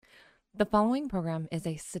The following program is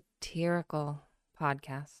a satirical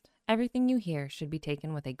podcast. Everything you hear should be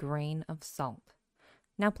taken with a grain of salt.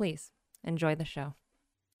 Now, please, enjoy the show.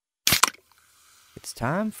 It's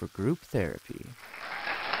time for group therapy.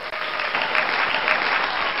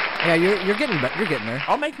 Yeah, you're getting there.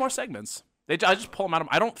 I'll make more segments. I just pull them out of.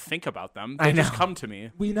 I don't think about them. They just come to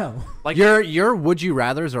me. We know. Like your would you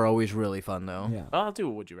rather's are always really fun though. Yeah. I'll do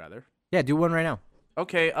a would you rather. Yeah, do one right now.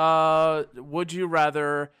 Okay. Would you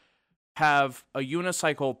rather have a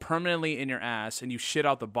unicycle permanently in your ass and you shit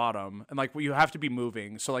out the bottom, and like you have to be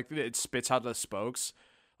moving, so like it spits out the spokes.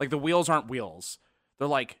 Like the wheels aren't wheels. They're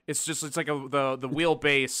like it's like the wheel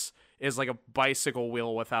base is like a bicycle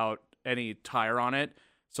wheel without any tire on it.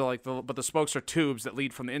 So like but the spokes are tubes that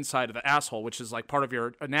lead from the inside of the asshole, which is like part of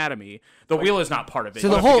your anatomy. The wheel is not part of it. So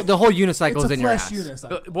the whole unicycle is in your ass.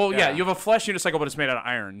 Unicycle. Well, yeah, you have a flesh unicycle, but it's made out of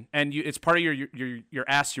iron, and it's part of your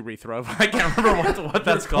ass urethra. I can't remember what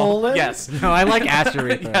that's called. Colon? Yes. No, I like ass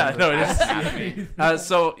urethra. Yeah, no, it is.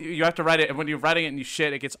 So you have to ride it, and when you're riding it and you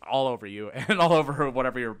shit, it gets all over you and all over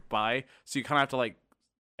whatever you're by. So you kind of have to like,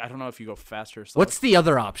 I don't know if you go faster or slower. What's the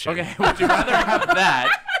other option? Okay, would you rather have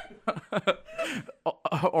that?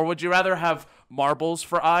 Or would you rather have marbles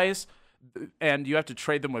for eyes, and you have to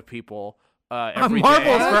trade them with people every day?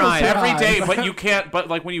 Marbles for eyes every day, but you can't. But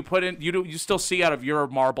like when you put in, you still see out of your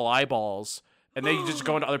marble eyeballs, and then you just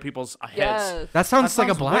go into other people's heads. Yes. That sounds like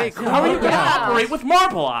a blast. How are you going to operate with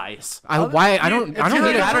marble eyes? I don't need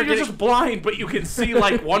it. You're just blind, but you can see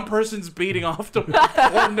like one person's beating off to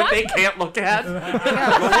one that they can't look at.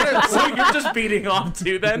 So you're just beating off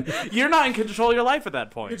too. Then you're not in control of your life at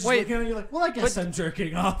that point. You're just looking at it, you're like, well, I guess I'm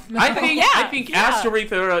jerking off now. I think ass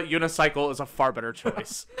urethra unicycle is a far better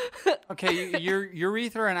choice. Okay, your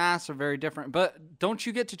urethra and ass are very different, but don't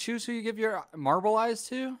you get to choose who you give your marble eyes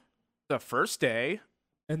to? The first day,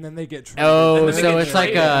 And then they get traded. Oh, then they so get it's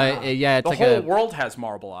like traded. it's the like whole a world has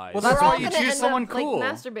marble eyes. Well, that's We're why all you gonna choose end someone up, cool.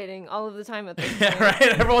 Like, masturbating all of the time at this Yeah, right.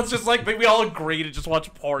 Everyone's just like we all agree to just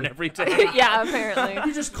watch porn every day. Yeah, apparently.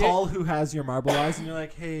 You just call who has your marble eyes, and you're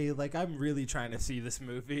like, hey, like, I'm really trying to see this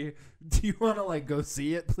movie. Do you want to, like, go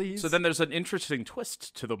see it, please? So then there's an interesting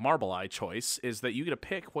twist to the marble eye choice, is that you get to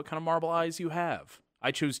pick what kind of marble eyes you have.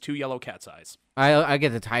 I choose 2 yellow cat's eyes. I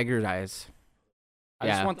get the tiger's eyes. I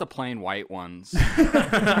just want the plain white ones.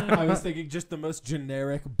 I was thinking just the most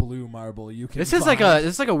generic blue marble you can This is find.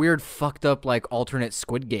 like a weird fucked up like alternate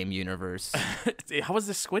Squid Game universe. How is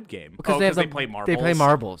this Squid Game? Because they play marbles. They play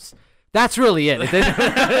marbles. That's really it.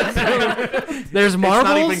 There's marbles. It's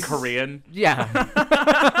not even Korean. Yeah.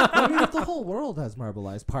 I mean, if the whole world has marble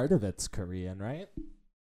eyes, part of it's Korean, right?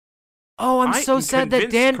 Oh, I'm so sad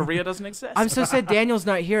that Korea doesn't exist. I'm so sad Daniel's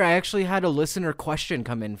not here. I actually had a listener question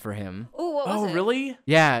come in for him. Ooh, what was it? Really?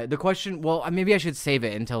 Yeah, the question. Well, maybe I should save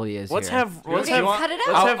it until he is Let's here. have cut it out. Let's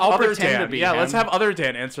have I'll other pretend Dan. to be Yeah, him. let's have other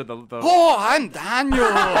Dan answer the. Oh, I'm Daniel.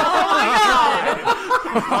 All right,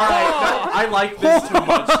 no, I like this too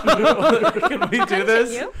much. Can we do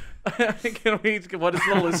this? Can we? What is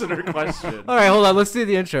the listener question? All right, hold on. Let's do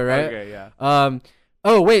the intro, right? Okay, yeah.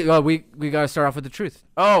 Oh wait, we gotta start off with the truth.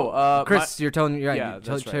 Oh, Chris, you're telling yeah, yeah,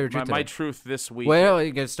 that's tell your right. truth My today. truth this week. Wait,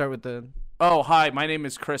 you gotta start with the. Oh, hi. My name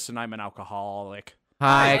is Chris, and I'm an alcoholic.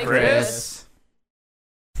 Hi, Hi, Chris.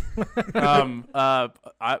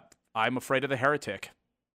 I'm afraid of the heretic.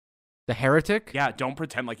 The heretic? Yeah, don't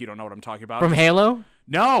pretend like you don't know what I'm talking about. From Halo?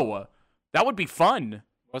 No, that would be fun.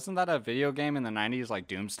 Wasn't that a video game in the 90s, like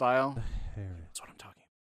Doom style? That's what I'm talking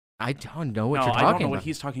about. I don't know what No, you're I talking don't know about. what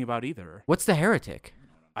he's talking about either. What's the heretic?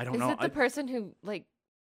 I don't Is know. it the person who, like,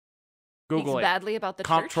 Google speaks it. badly about the church?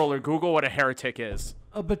 Comptroller, Google what a heretic is.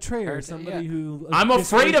 A betrayer, Heretic, somebody who. I'm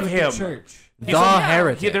afraid of disagrees with him. the church. The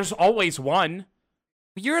heretic. Yeah, there's always one.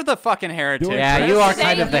 You're the fucking heretic. Yeah, you are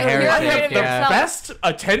kind of the Saying you're I heretic. have the Yeah. best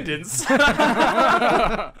attendance. All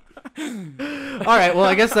right. Well,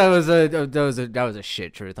 I guess that was a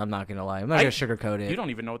shit truth. I'm not gonna lie. I'm not gonna sugarcoat it. You don't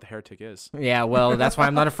even know what the heretic is. Yeah. Well, that's why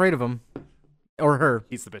I'm not afraid of him or her.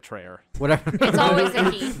 He's the betrayer. Whatever. It's always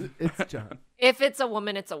a he. It's John. If it's a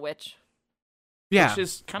woman, it's a witch. Yeah. Which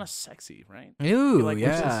is kind of sexy, right? Ooh, like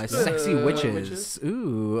yeah, witches? sexy Like witches. witches?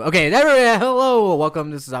 Ooh, okay. Hello,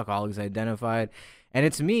 welcome. This is Alcoholics Identified, and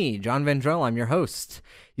it's me, John Vendrell. I'm your host.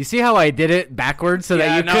 You see how I did it backwards so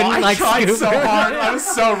that you couldn't I like tried scoop so it? hard. I was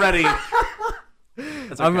so ready.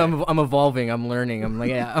 It's okay. I'm evolving. I'm learning. I'm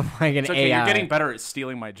like I'm like an It's okay. AI. You're getting better at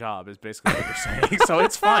stealing my job, is basically what you're saying. So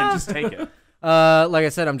it's fine. Just take it. Like I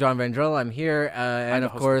said, I'm John Vendrell. I'm here, and the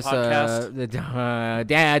of host course, of the Dr.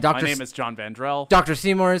 My name is John Vandrell. Dr.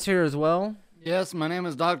 Seymour is here as well. Yes, my name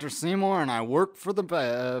is Dr. Seymour, and I work for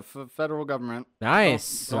the federal government.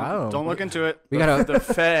 Nice. Don't, Wow. don't look into it. We got a The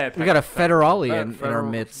Fed. we got a federale in our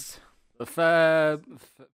Federal- midst. Is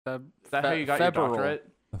that how you got your doctorate?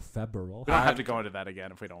 A febrile. We don't have to go into that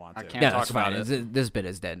again if we don't want to. I can't Yeah, talk that's about fine. it. This bit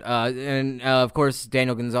is dead. And of course,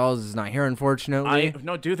 Daniel Gonzalez is not here, unfortunately.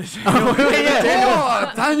 No, do this.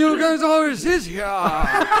 Oh, Daniel Gonzalez is here.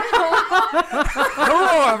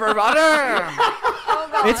 Hello, everybody.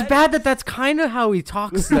 It's bad that that's kind of how he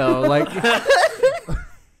talks, though. Like,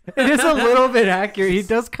 it is a little bit accurate. He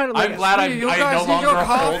does kind of like. I'm glad I You no guys need longer your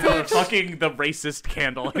hold the coffee? fucking the racist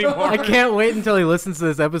candle anymore. I can't wait until he listens to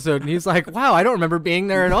this episode and he's like, "Wow, I don't remember being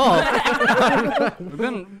there at all."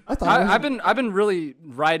 I've been really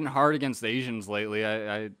riding hard against Asians lately.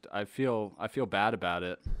 I feel bad about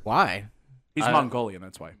it. Why? He's Mongolian,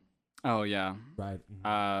 that's why. Oh yeah. Right.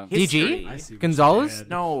 DG I see what Gonzalez? you said.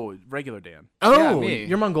 No, regular Dan. Oh, me.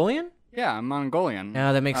 you're Mongolian? Yeah, I'm Mongolian.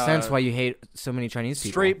 Yeah, that makes sense. Why you hate so many Chinese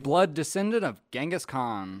people? Straight blood descendant of Genghis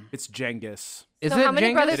Khan. It's Genghis. Is So it how many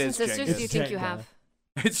Genghis? brothers It and is sisters Genghis. do you think you Jenga. have?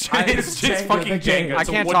 It's Jenga, fucking the game. Jenga. I It's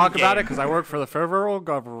a can't wooden talk about it game. because I work for the federal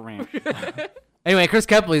government. Anyway, Chris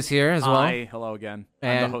Kepley's here as well. Hi, hello again. I'm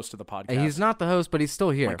And the host of the podcast. He's not the host, but he's still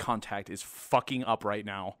My here. contact is fucking up right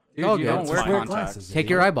now. Dude, Oh, you good. don't It's wear fine. Wear contacts. glasses, Take idiot.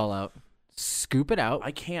 your eyeball out. Scoop it out.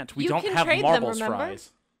 I can't. We You don't can have trade them, marbles remember?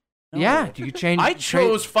 fries. Yeah, do you change? I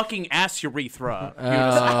chose fucking ass urethra. Oh,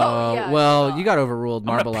 yeah, well, I you got overruled. I'm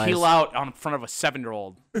Marble gonna eyes. peel out on front of a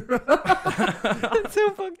 7-year-old. That's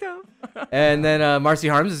so fucked up. And then Marcie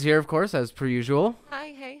Harms is here, of course, as per usual.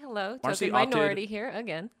 Hi, hey, hello. Marcie Token minority here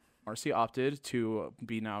again. Marcie opted to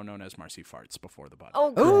be now known as Marcie Farts before the podcast.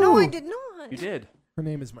 Oh, no, I Ooh. did not. You did. Her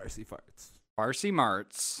name is Marcie Farts. Farsi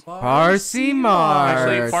Marts. Parsi Mars.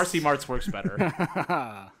 Actually, Farsi Marts works better.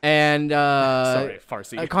 And Sorry,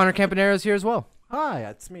 Farsi. Connor Campanero is here as well. Hi,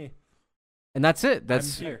 that's me. And that's it.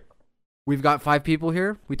 That's I'm here. We've got 5 people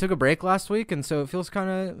here. We took a break last week, and so it feels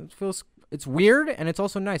it's weird, and it's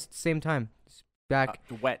also nice at the same time. It's back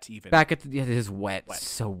Wet even. back at the, it is wet. Wet.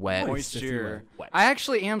 So wet. Moisture. Wet. I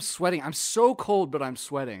actually am sweating. I'm so cold, but I'm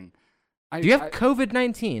sweating. Do you have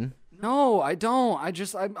COVID-19? No, I don't.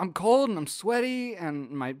 I'm cold and I'm sweaty and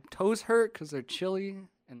my toes hurt because they're chilly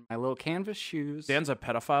and my little canvas shoes. Dan's a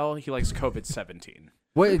pedophile. He likes COVID-17.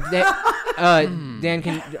 What, Dan,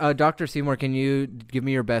 can Dr. Seymour, can you give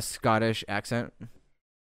me your best Scottish accent?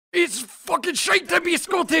 It's fucking shite to be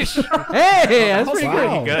Scottish. Hey, that's pretty wow. good.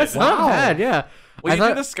 Pretty good. That's not bad. Yeah. Will I you thought-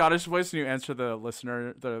 do the Scottish voice and you answer the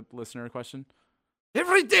listener question?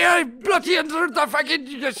 Every day I bloody under the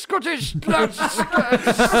fucking Scottish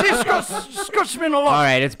Scotsman along. All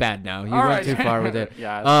right, it's bad now. You All went right. too far with it.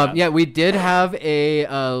 Yeah, it's bad. Yeah, we did have a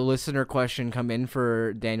listener question come in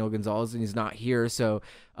for Daniel Gonzalez, and he's not here. So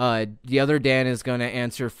the other Dan is going to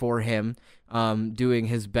answer for him, doing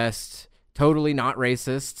his best, totally not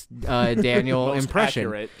racist Daniel Most impression.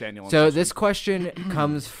 accurate Daniel So impression. this question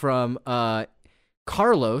comes from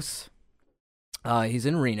Carlos. He's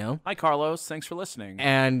in Reno. Hi, Carlos. Thanks for listening.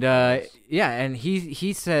 And and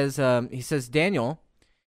he says Daniel,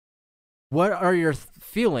 what are your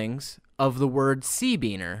feelings of the word sea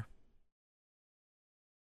beaner?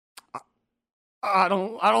 I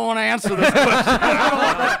don't want to answer this question.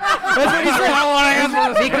 That's what he said. I don't want to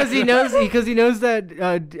answer this because he knows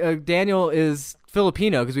that Daniel is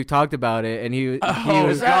Filipino because we've talked about it, and he oh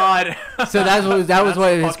was God! so that was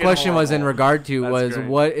what his fucking question was in horrible. regard to That's was great.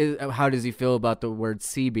 what is how does he feel about the word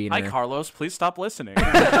sea beaner? Hi, Carlos. Please stop listening. Man,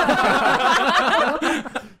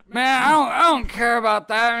 I don't care about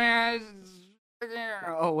that, man.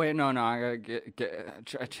 Oh wait, no, I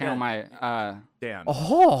gotta channel my. Dan.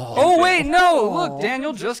 Oh wait, no! Look,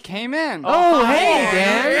 Daniel just came in. Oh, hey,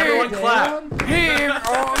 Dan. Everyone clap. Hey,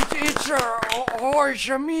 teacher, oh,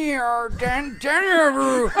 Shamir,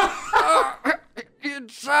 Daniel.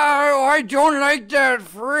 I don't like that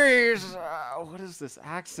phrase. What is this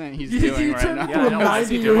accent he's doing right now? Yeah, I know. What's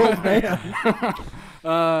he doing? 90-year-old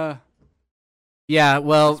man. Yeah,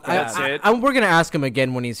 well, That's it. we're gonna ask him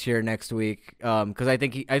again when he's here next week, because I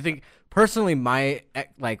think personally,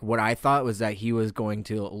 what I thought was that he was going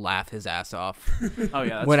to laugh his ass off. Oh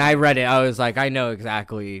yeah. When I read it, I was like, I know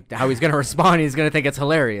exactly how he's gonna respond. He's gonna think it's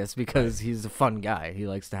hilarious because he's a fun guy. He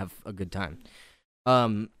likes to have a good time.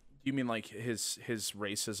 You mean like his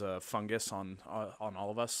race is a fungus on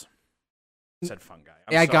all of us? I said fungi.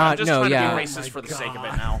 I'm Yeah, I sorry. got- I'm just no, trying yeah. to Oh be racist for the sake of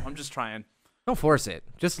it now. I'm just trying. Don't force it.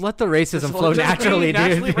 Just let the racism Just flow be naturally,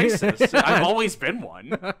 naturally dude. racist. I've always been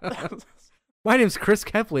one. My name's Chris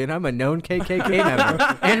Kepley, and I'm a known KKK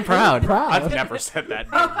member and proud. I've never said that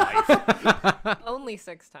in my life. Only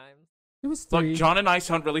 6 times. It was 3. Look, John and I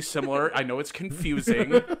sound really similar. I know it's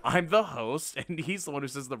confusing. I'm the host, and he's the one who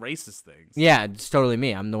says the racist things. Yeah, it's totally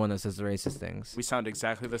me. I'm the one that says the racist things. We sound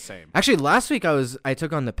exactly the same. Actually, last week I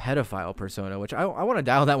took on the pedophile persona, which I want to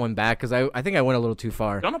dial that one back because I think I went a little too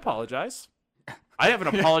far. Don't apologize. I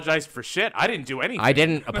haven't apologized for shit. I didn't do anything. I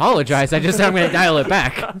didn't apologize. I just I'm going to dial it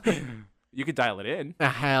back. You could dial it in.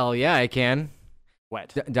 Hell yeah, I can.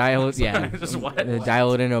 Wet. Dial it, yeah. Just what?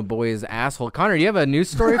 Dial it in a boy's asshole. Connor, do you have a news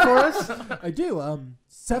story for us? I do.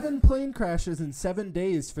 7 plane crashes in 7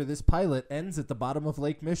 days for this pilot ends at the bottom of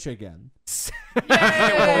Lake Michigan. Hold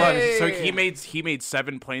on. So he made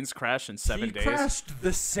 7 planes crash in 7 days. He crashed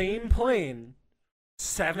the same plane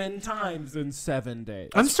 7 times in 7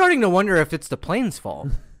 days. I'm starting to wonder if it's the plane's fault.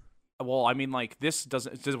 Well, I mean, like this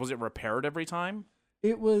doesn't. Was it repaired every time?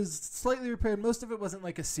 It was slightly repaired. Most of it wasn't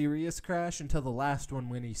like a serious crash until the last one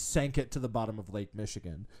when he sank it to the bottom of Lake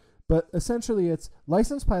Michigan. But essentially, it's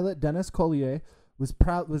licensed pilot Dennis Collier was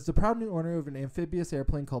the proud new owner of an amphibious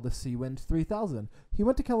airplane called the Seawind 3000. He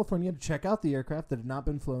went to California to check out the aircraft that had not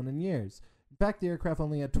been flown in years. In fact, the aircraft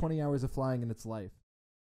only had 20 hours of flying in its life.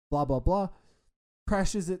 Blah, blah, blah.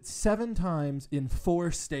 Crashes it 7 times in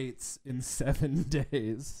 4 states in 7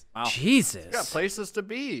 days. Wow. Jesus. You got places to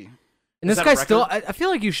be. And Is this that a guy still, record? I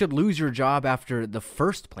feel like you should lose your job after the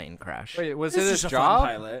first plane crash. Wait, was This it is his just a fun job?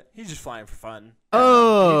 pilot. He's just flying for fun. He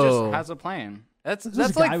Oh. just has a plane. That's It's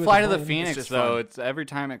just a guy like with a Flight of the plane. It's Phoenix, just though. fun. It's every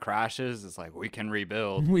time it crashes, it's like we can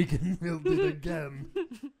rebuild. We can build it again.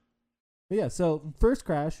 But yeah, so first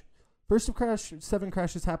of 7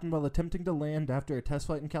 crashes happened while attempting to land after a test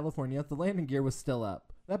flight in California. The landing gear was still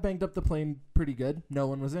up. That banged up the plane pretty good. No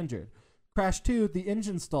one was injured. Crash 2, the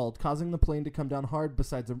engine stalled, causing the plane to come down hard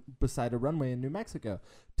beside a runway in New Mexico,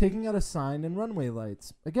 taking out a sign and runway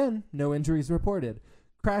lights. Again, no injuries reported.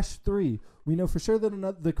 Crash 3, we know for sure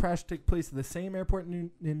that the crash took place at the same airport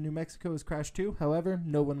in New Mexico as Crash 2. However,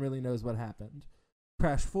 no one really knows what happened.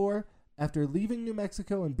 Crash 4, after leaving New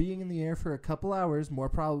Mexico and being in the air for a couple hours, more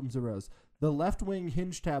problems arose. The left wing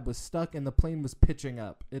hinge tab was stuck and the plane was pitching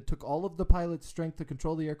up. It took all of the pilot's strength to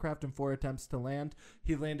control the aircraft in 4 attempts to land.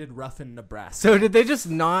 He landed rough in Nebraska. So did they just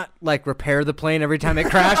not like repair the plane every time it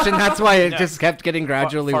crashed, and that's why it just kept getting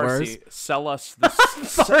gradually worse? Farsi, sell us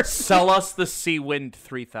the Seawind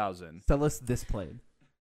 3000. Sell us this plane.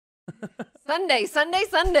 Sunday.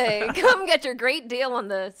 Come get your great deal on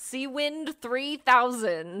the Seawind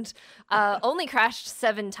 3000. Only crashed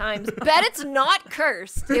 7 times. Bet it's not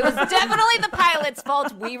cursed. It was definitely the pilot's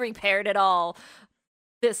fault. We repaired it all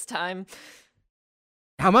this time.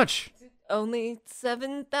 How much? Only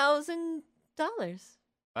 $7,000.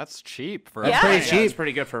 That's cheap for Yeah. a pretty plane. cheap. It's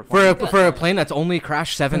pretty good for a plane. For a plane that's only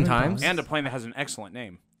crashed 7 times. And a plane that has an excellent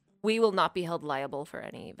name. We will not be held liable for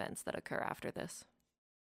any events that occur after this.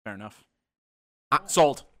 Fair enough. I-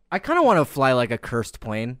 Sold. I kind of want to fly like a cursed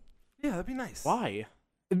plane Yeah, that'd be nice. Why?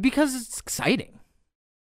 because it's exciting.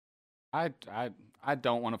 I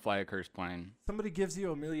don't want to fly a cursed plane. Somebody gives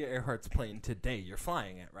you Amelia Earhart's plane today. You're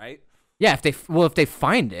flying it, right? Yeah, if they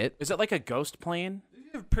find it, Is it like a ghost plane? You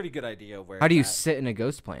have a pretty good idea of where. how do you it's at. sit in a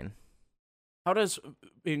ghost plane? How does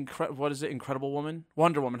what is it? Incredible Woman?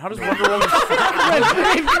 Wonder Woman. How does Wonder Woman?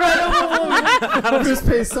 Chris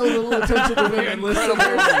pays so little attention to women listeners.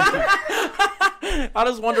 How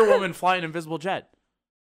does Wonder Woman fly an invisible jet?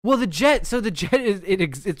 Well, the jet is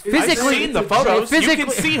it's physically. I've seen the photos. You physically-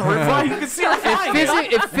 can see her fly. You can see her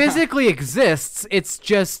flying. it physically exists. It's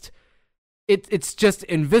just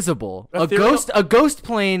invisible. Ethereal? A ghost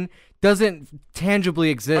plane doesn't tangibly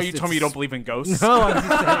exist. Are you telling me you don't believe in ghosts? No, I'm just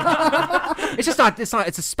saying. It's just not. It's not.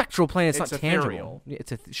 It's a spectral plane. It's It's not ethereal.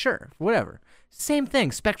 tangible. It's sure, whatever. Same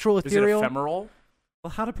thing. Spectral, Is it ethereal. ephemeral? Well,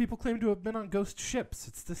 how do people claim to have been on ghost ships?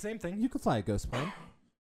 It's the same thing. You could fly a ghost plane.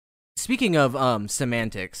 Speaking of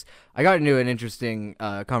semantics, I got into an interesting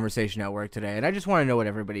conversation at work today, and I just want to know what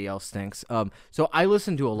everybody else thinks. So I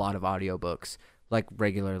listen to a lot of audiobooks, like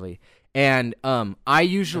regularly, and I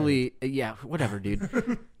usually yeah, whatever,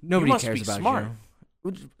 dude. Nobody must cares be about smart.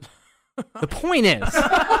 you. The point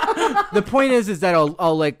is that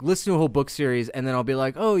I'll like listen to a whole book series, and then I'll be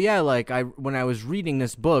like, oh yeah, like when I was reading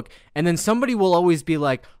this book, and then somebody will always be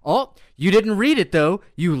like, oh, you didn't read it though,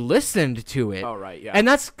 you listened to it. Oh right, yeah. And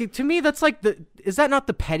that's, to me, that's like is that not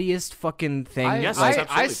the pettiest fucking thing? Yes, I it's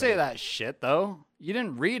absolutely say better. that shit though. You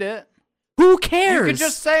didn't read it. Who cares? You could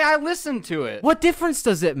just say I listened to it. What difference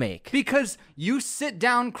does it make? Because you sit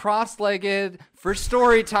down cross-legged for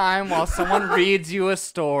story time while someone reads you a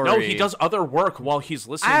story. No, he does other work while he's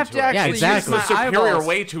listening I have to to it. actually Yeah, exactly. It's the use my superior eyeballs.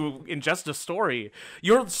 way to ingest a story.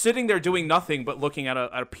 You're sitting there doing nothing but looking at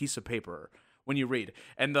a piece of paper. when you read.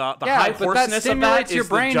 And the Yeah, high but that hoarseness of that stimulates is your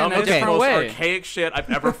brain the in a dumbest, different most way. archaic shit I've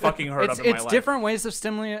ever fucking heard of in my life. It's different ways of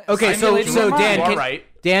stimulating. Okay, so your mind. Dan, You are right.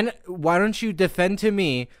 Dan, why don't you defend to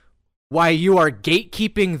me why you are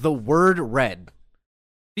gatekeeping the word read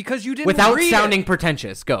because you didn't without read sounding it.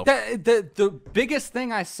 pretentious? Go. The biggest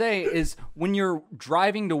thing I say is when you're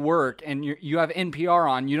driving to work and you have NPR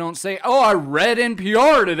on, you don't say, "Oh, I read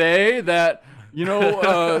NPR today that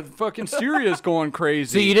fucking Syria's going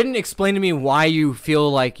crazy." So you didn't explain to me why you feel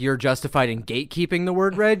like you're justified in gatekeeping the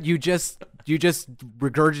word read. You just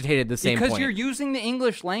regurgitated the same because point. you're using the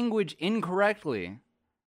English language incorrectly.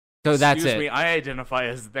 So that's Excuse it. me, I identify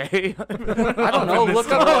as they. I don't know.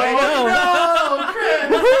 Look up.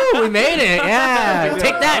 Woohoo, we made it. Yeah.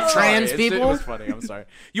 Take that, I'm sorry. trans It people. was funny. I'm sorry.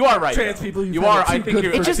 You are right. Trans though. people, you've You had are. it too I think good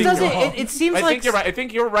you're. for It just single doesn't. hall. It seems I like think you're right. I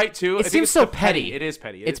think you're right too. I think seems it's so the petty. It is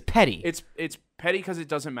petty. It's petty. It's petty because it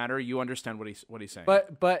doesn't matter. You understand what he's saying.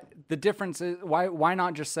 But the difference is why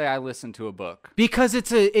not just say I listened to a book? because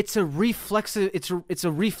it's a reflex. It's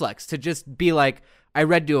a reflex to just be like I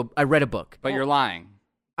read a book. But you're lying.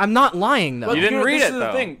 I'm not lying though. But You didn't here, read this it, is the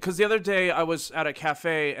though. thing, because the other day I was at a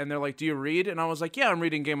cafe and they're like, "Do you read?" And I was like, "Yeah, I'm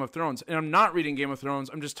reading Game of Thrones." And I'm not reading Game of Thrones.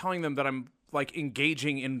 I'm just telling them that I'm like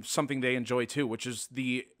engaging in something they enjoy too, which is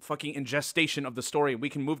the fucking ingestation of the story. We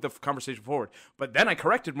can move the conversation forward. But then I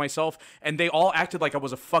corrected myself, and they all acted like I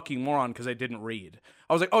was a fucking moron because I didn't read.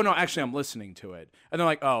 I was like, "Oh no, actually, I'm listening to it." And they're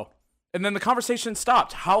like, "Oh." And then the conversation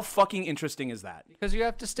stopped. How fucking interesting is that? Because you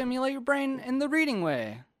have to stimulate your brain in the reading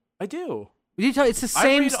way. I do. It's the I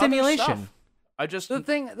same read other stimulation. stuff. I just The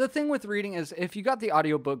thing with reading is if you got the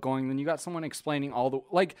audiobook going, then you got someone explaining all the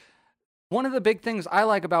like one of the big things I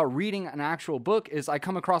like about reading an actual book is I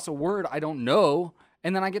come across a word I don't know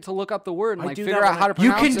and then I get to look up the word and I like do figure that out how to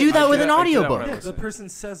You pronounce can it. do that I with do an that- I do that audiobook. when I Yeah, listen. the person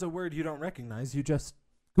says a word you don't recognize, you just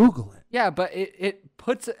Google it. Yeah, but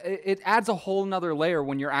it adds a whole nother layer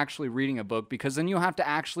when you're actually reading a book because then you have to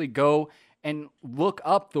actually go and look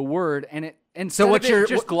up the word and it instead what of you're it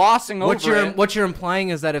just glossing over it. What you're implying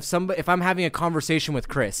is that if I'm having a conversation with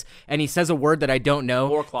Chris and he says a word that I don't know,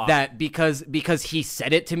 Or clock. that because he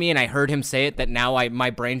said it to me and I heard him say it, that now my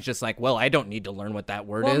brain's just like, well, I don't need to learn what that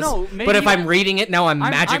word Well, is. no, but maybe if I'm reading it now, I'm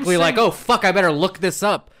magically like, saying- oh fuck, I better look this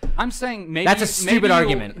up. I'm saying maybe That's a stupid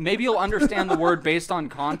argument. Maybe you'll understand the word based on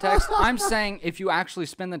context. I'm saying if you actually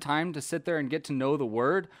spend the time to sit there and get to know the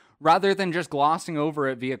word, rather than just glossing over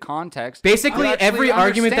it via context. Basically, you actually every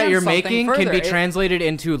argument that understand you're something making can further. be It- translated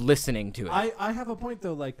into listening to it. I have a point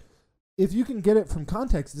though, like if you can get it from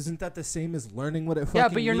context, isn't that the same as learning what it fucking Yeah,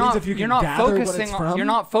 but you're means not if you you're can not gather what it's focusing on from? you're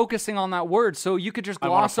not focusing on that word, so you could just I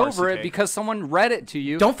want a gloss over Farsi it cake. because someone read it to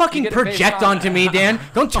you. Don't You fucking get it based project on- onto me, Dan.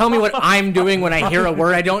 Don't tell me what I'm doing when I hear a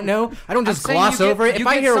word I don't know. I don't I'm just saying gloss you get- over it. you If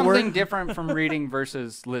I get hear a something word, different from reading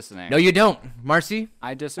versus listening. no, you don't, Marcie.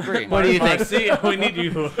 I disagree. What do you think? See, we need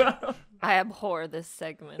you. I abhor this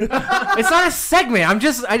segment. It's not a segment.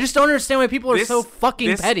 I just don't understand why people are so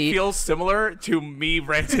fucking this petty. feels similar to me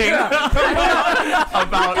ranting about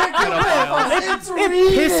pedophiles.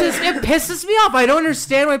 It pisses me off. I don't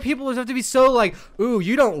understand why people have to be so like, ooh,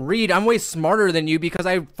 you don't read. I'm way smarter than you because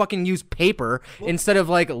I fucking use paper instead of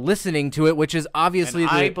like listening to it, which is obviously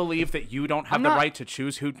And the. I believe that you don't have I'm the not- right to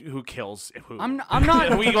choose who kills who. I'm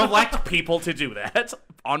not we elect people to do that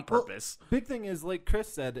on purpose. Big thing is, like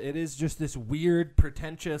Chris said, it is just this weird,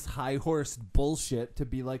 pretentious, high horse bullshit to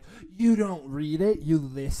be like, you don't read it, you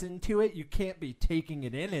listen to it, you can't be taking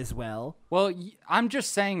it in as well. Well, I'm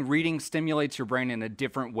just saying reading stimulates your brain in a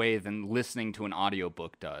different way than listening to an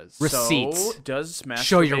audiobook does. Receipts. So does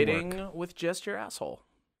Show your masturbating with just your asshole?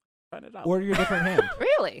 Find it out. Or your different hand.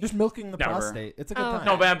 Really? Just milking the Never. prostate. It's a good Oh, time.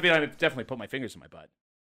 No, but I definitely put my fingers in my butt.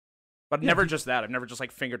 But Yeah, never you- just that. I've never just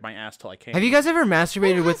like fingered my ass till I came. Have you guys ever Well,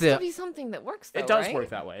 masturbated it with has to the? be something that works, though, It does right? work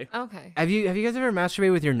that way. Okay. Have you guys ever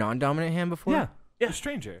masturbated with your non-dominant hand before? Yeah. Yeah. A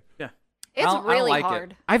stranger. It's I don't really like it.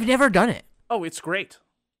 hard. I've never done it. Oh, it's great.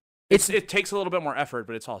 It's It takes a little bit more effort,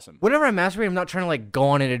 but it's awesome. whenever I masturbate, I'm not trying to like go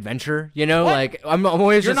on an adventure. You know, like I'm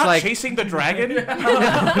always You're just not like chasing the dragon?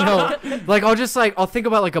 no, like I'll think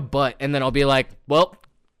about like a butt, and then I'll be like, well,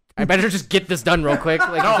 I better just get this done real quick.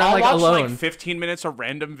 Like No, I'm I'll like watch alone. like 15 minutes of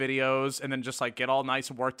random videos and then just like get all nice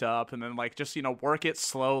and worked up and then like just, work it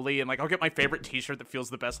slowly and like I'll get my favorite t-shirt that feels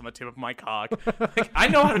the best on the tip of my cock. Like, I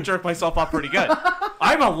know how to jerk myself off pretty good.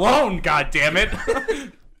 I'm alone, god damn it.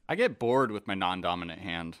 I get bored with my non-dominant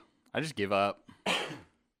hand. I just give up.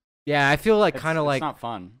 Yeah, I feel like It's- kind of it's like not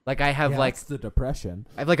fun. like I have Yeah, like it's the depression.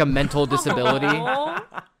 I have like a mental disability. Oh,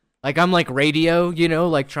 Like I'm like radio,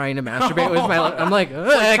 like trying to masturbate with my. I'm like,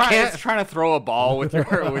 I can't. It's trying to throw a ball with your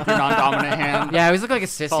non-dominant hand. Yeah, I always look like a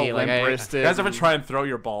It's all sissy. Like You guys ever try and throw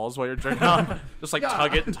your balls while you're jerking off? Just like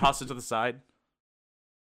tug it and toss it to the side?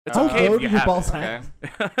 It's How okay low if do you your have balls it. have?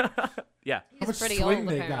 Okay. Yeah. How He's much pretty swing old,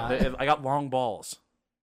 they apparently. got? I got long balls.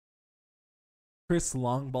 Chris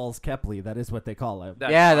Longballs Kepley, that is what they call him.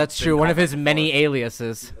 Yeah, that's been true. One called of his that many before.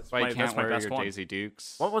 aliases. That's why you That's can't my wear best your one. Daisy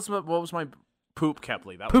Dukes. What was my poop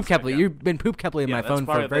Kepley? That Poop was Kepley. yeah. You've been Poop Kepley in Yeah, my that's phone for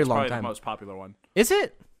probably- a very that's long probably time. the most popular one. Is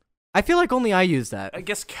it? I feel like only I use that. I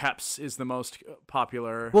guess Keps is the most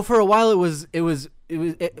popular. Well, for a while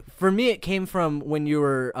for me it came from when you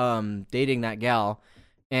were dating that gal,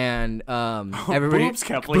 and everybody Boobs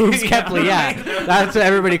Kepley. Boobs Kepley, yeah, that's what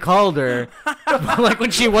everybody called her. Like when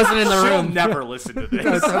she wasn't in the She'll room. never listen to this.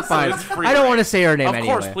 That's so fine. It's free I don't reign. want to say her name Of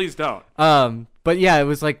anyway. course, please don't. But yeah, it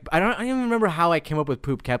was like I don't even remember how I came up with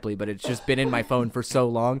Poop Kepley, but it's just been in my phone for so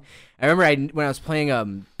long. I remember when I was playing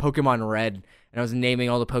Pokemon Red, and I was naming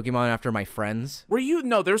all the Pokemon after my friends. Were you?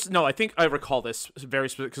 No, I think I recall this very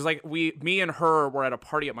specific because like me and her were at a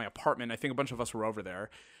party at my apartment. I think a bunch of us were over there,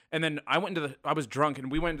 and then I was drunk, and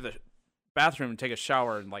we went into the bathroom and take a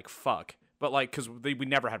shower and like fuck. But like, because we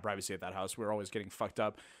never had privacy at that house, we were always getting fucked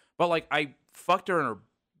up. But like, I fucked her in her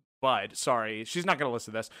butt. Sorry, she's not gonna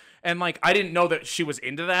listen to this. And like, I didn't know that she was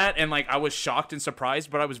into that, and like, I was shocked and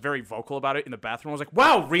surprised, but I was very vocal about it in the bathroom. I was like,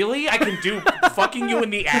 "Wow, really? I can do fucking you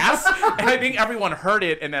in the ass?" And I think everyone heard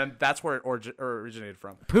it, and then that's where it originated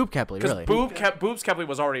from. Poop Kepley, Because really? Boobs Kepley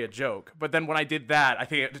was already a joke, but then when I did that, I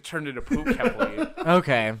think it turned into Poop Kepley.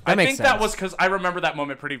 Okay, that I makes think sense. that was because I remember that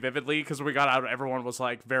moment pretty vividly because we got out, everyone was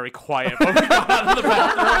like very quiet when we got out of the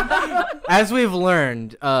bathroom. As we've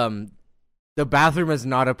learned, the bathroom is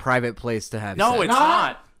not a private place to have No, sex. it's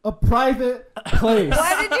not. A private place.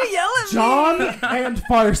 Why did you yell at me? John and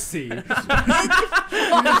Farsi.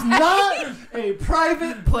 It is not a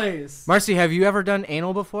private place. Marcie, have you ever done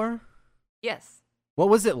anal before? Yes. What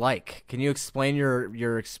was it like? Can you explain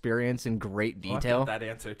your experience in great detail? that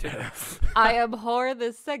answer too. I abhor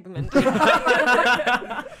this segment.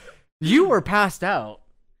 You were passed out.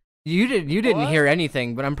 You didn't What? hear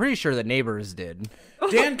anything, but I'm pretty sure the neighbors did.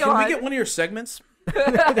 Dan, can God. we get one of your segments?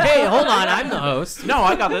 Hey, hold on, I'm the host. No,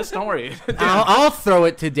 I got this. Don't worry. I'll throw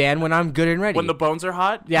it to Dan when I'm good and ready. When the bones are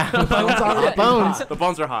hot? yeah, Bones are bones. The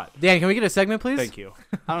bones are hot. Dan, can we get a segment, please? Thank you.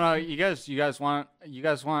 I don't know. You guys want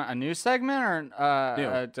a new segment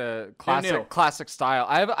or New. classic style?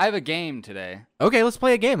 I have a game today. Okay, let's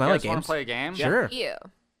play a game. I You like guys want games. to play a game? Sure.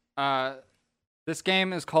 Yeah. This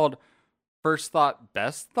game is called First Thought,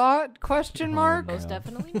 Best Thought? Question mark. Most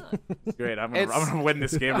definitely not. Great. I'm It's- gonna win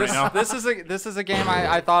this game right now. This is a game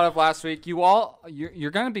I thought of last week. You're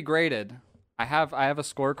gonna be graded. I have a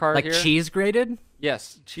scorecard Like here. cheese grated?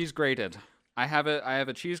 Yes, cheese grated. I have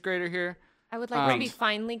a cheese grater here. I would like to be Great.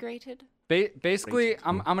 finely grated. Basically,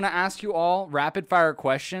 I'm gonna ask you all rapid fire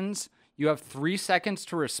questions. You have 3 seconds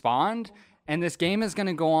to respond, and this game is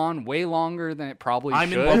gonna go on way longer than it probably I'm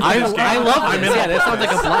in should. love with this game. I love I'm this. in Yeah, love that with sounds like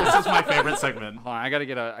a blast. This is my favorite segment. Hold on, I gotta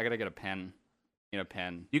get a pen. Need a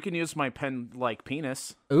pen. You can use my pen like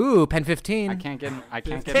penis. Ooh, pen 15. I can't get in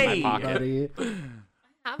Hey. my pocket. Buddy.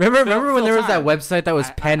 Remember when fill there was that time. website that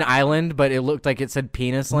was Penn Island, but it looked like it said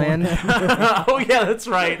Penis Land? Oh yeah, that's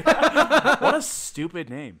right. What a stupid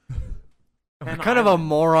name. Kind of a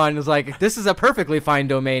moron is like, this is a perfectly fine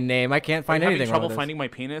domain name. I can't find having anything trouble wrong with finding my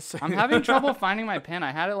penis. I'm having trouble finding my pen.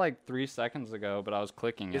 I had it like 3 seconds ago, but I was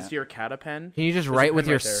clicking Is it. your cat a pen? this. Can you just There's a write with pen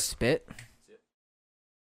your right there. spit?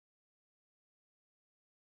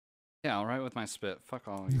 Yeah, I'll write with my spit. Fuck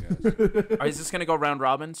all of you guys. Is this gonna go round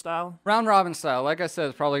robin style? Round robin style. Like I said,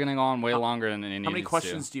 it's probably gonna go on way longer than it needs How many to.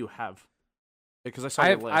 questions do you have? Because I saw I the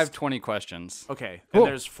have list. I have 20 questions. Okay, Cool. and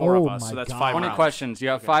there's 4 Oh of us, my so that's God. 5 20 rounds. questions. You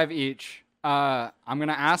have Okay. 5 each. I'm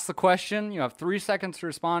gonna ask the question. You have 3 seconds to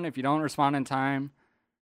respond. If you don't respond in time,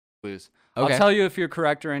 lose. Okay. I'll tell you if you're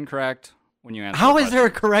correct or incorrect when you answer. How the is there a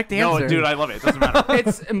correct answer? No, dude, I love it. It doesn't matter. question.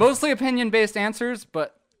 It's mostly opinion-based answers,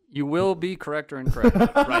 but you will be correct or incorrect.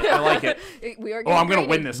 Right, I like it. We are Oh, I'm gonna graded.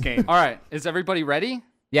 win this game. All right. Is everybody ready?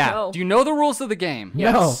 Yeah. No. Do you know the rules of the game?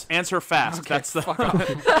 No. Answer fast. That's the. Fuck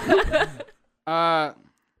off.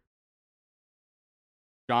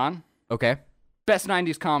 John, Okay. best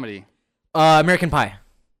 90s comedy. American Pie.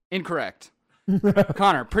 Incorrect.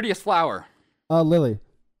 Connor, prettiest flower. Lily.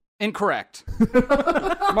 Incorrect.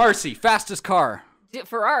 Marcie, fastest car.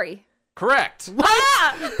 Ferrari. Correct.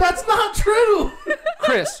 That's not true.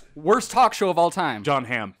 Chris, worst talk show of all time. John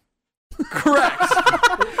Hamm. Correct.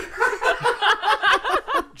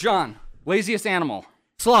 John, laziest animal.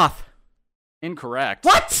 Sloth. Incorrect.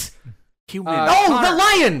 What? Human. Oh, Connor. the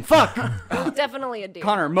lion. Fuck. Definitely a dude.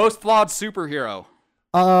 Connor, most flawed superhero.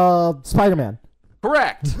 Spider-Man.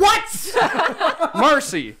 Correct. What?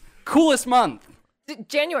 Marcie, coolest month.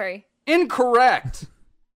 January. Incorrect.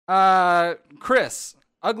 Chris,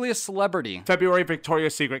 Ugliest celebrity. February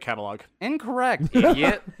Victoria's Secret catalog. Incorrect,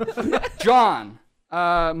 idiot. John,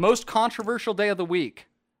 most controversial day of the week.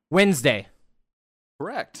 Wednesday.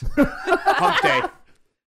 Correct. Hump day.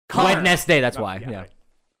 Wednesday, that's why.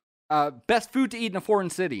 Yeah. Best food to eat in a foreign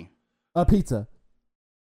city. A pizza.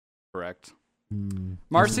 Correct. Mm,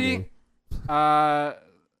 Marcie,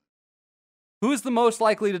 who is the most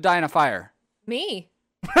likely to die in a fire? Me.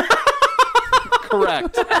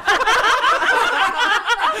 Correct.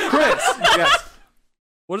 Chris, yes.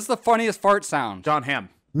 What is the funniest fart sound? John Hamm.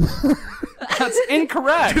 That's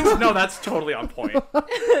incorrect. No, that's totally on point. All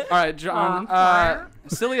right, John.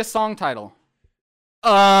 Silliest song title.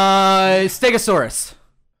 Stegosaurus.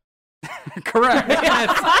 Correct.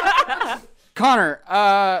 Connor,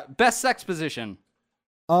 best sex position.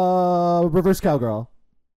 Reverse cowgirl.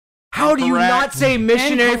 How do you Incorrect. not say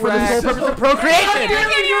missionary for the sole Incorrect. purpose of procreation?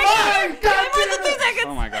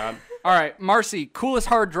 Oh my god. All right, Marcie, coolest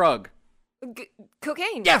hard drug.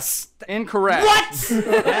 Cocaine. Yes. Incorrect.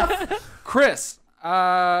 What? Chris,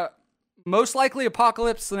 most likely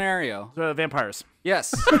apocalypse scenario. Vampires.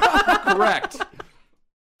 Yes. Correct.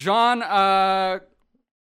 John,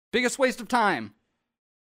 biggest waste of time.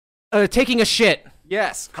 Taking a shit.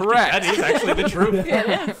 Yes, correct. That is actually the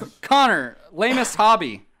truth. Connor, lamest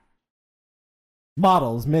hobby.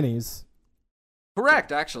 Models, minis.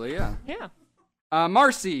 Correct, actually, yeah. Yeah.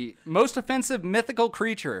 Marcie, most offensive mythical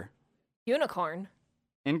creature. Unicorn.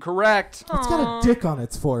 Incorrect. It's got a dick on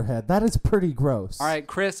its forehead. That is pretty gross. All right,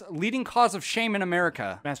 Chris, leading cause of shame in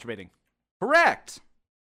America. Masturbating. Correct.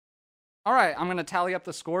 All right, I'm going to tally up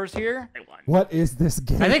the scores here. What is this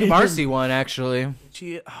game? I think Marcie won, actually.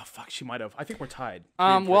 She might have. I think we're tied.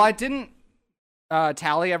 Well, I didn't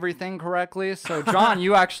tally everything correctly, so John,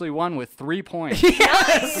 you actually won with 3 points.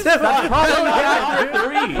 Yes.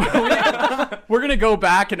 We're going to go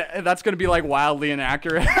back, and that's going to be like wildly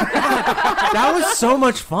inaccurate. That was so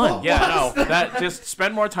much fun. Yeah, no. That just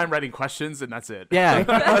spend more time writing questions, and that's it. Yeah.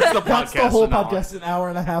 That's the podcast. That's the whole from now on. podcast, an hour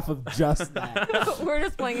and a half of just that. We're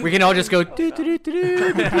just playing. We can all just go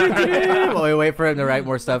while we wait for him to write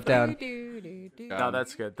more stuff down. No,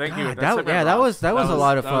 that's good. Thank you. God, That's that was a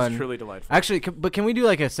lot of That was fun. truly delightful. Actually, but can we do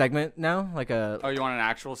like a segment now? Like a Oh, you want an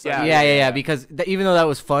actual Yeah. segment? yeah. Because even though that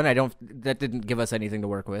was fun, that didn't give us anything to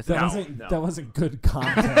work with. That wasn't good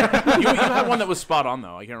content. you had one that was spot on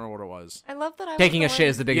though. I can't remember what it was. I love that. I Taking a was the shit one-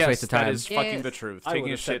 is the biggest waste of time. That is fucking Yes. the truth. I Taking would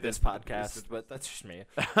a have said shit this is podcast, but that's just me.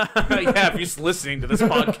 Yeah, if you're just listening to this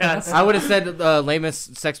podcast. I would have said the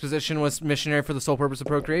lamest sex position was missionary for the sole purpose of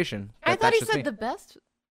procreation. I But thought that's he just said me. the best,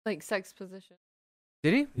 like, sex position.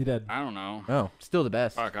 Did he? You did. I don't know. Oh, still the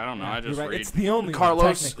best. Fuck, I don't know. I You're just right. read. It's the only Carlos,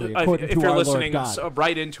 one, technically, according if to you're our listening, Lord God.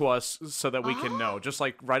 write into us so that we can know. Just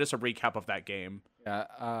like write us a recap of that game Yeah,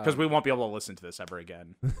 because we won't be able to listen to this ever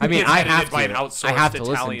again. I mean, It's I edited have by an to. outsourced I have to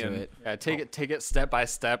Italian. listen to it. yeah, take it step by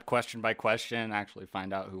step, question by question, actually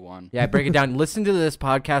find out who won. Yeah, break it down. Listen to this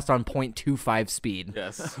podcast on 0.25 speed.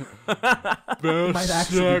 Yes. It might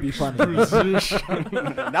actually be funny.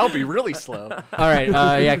 That would be really slow. All right.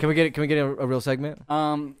 Yeah. Can we get a real segment?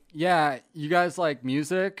 Yeah, you guys like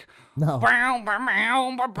music? No.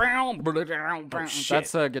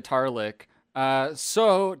 That's a guitar lick.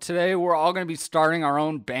 So today we're all going to be starting our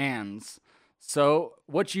own bands. So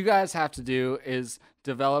what you guys have to do is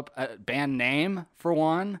develop a band name for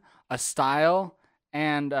one, a style,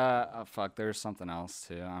 and there's something else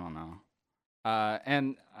too. I don't know.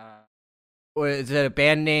 Or is it a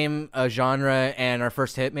band name, a genre, and our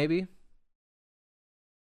first hit? Maybe.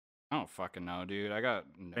 I don't fucking know, dude. I got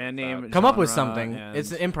no Band thought. name. Come up with Genre something. and-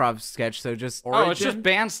 It's an improv sketch, so just. Oh, it's just Origin?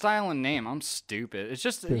 band style and name. I'm stupid. It's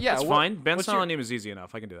just yeah. That's what- fine. Ben what's style your- name is easy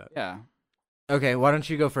enough. I can do that. Yeah. Okay. Why don't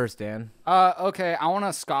you go first, Dan? Okay. I want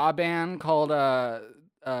a ska band called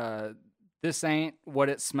This Ain't What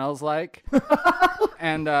It Smells Like,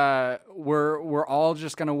 and we're all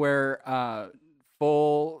just gonna wear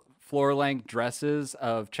full floor length dresses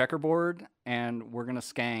of checkerboard, and we're gonna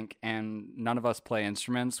skank, and none of us play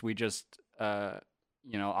instruments. We just a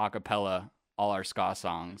cappella all our ska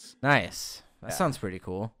songs. Nice. That Yeah. sounds pretty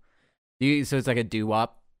cool. So it's like a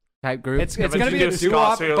doo-wop type group. It's but gonna you be do a ska,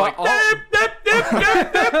 doo-wop, so you're but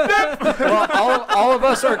all of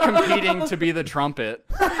us are competing to be the trumpet.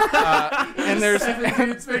 And there's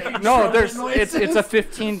it's a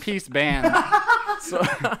 15-piece band.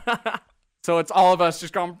 So it's all of us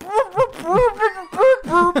just going.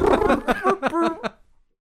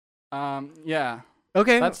 Yeah.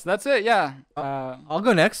 Okay. That's it. Yeah. I'll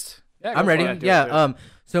go next. Yeah, I'm go ready. for it. Do it, Yeah. do it.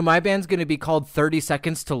 So my band's gonna be called 30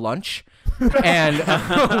 Seconds to Lunch, and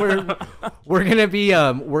we're gonna be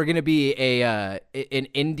an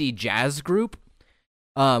indie jazz group,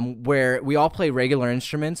 where we all play regular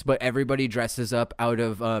instruments, but everybody dresses up out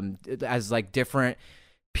of as like different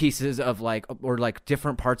pieces of like or like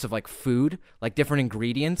different parts of like food, like different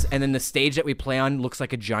ingredients, and then the stage that we play on looks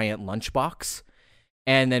like a giant lunchbox.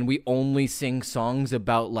 And then we only sing songs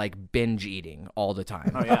about like binge eating all the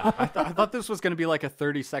time. Oh yeah, I thought this was gonna be like a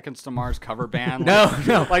 30 Seconds to Mars cover band. No,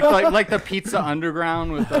 no. like the Pizza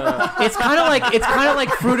Underground with the. It's kind of like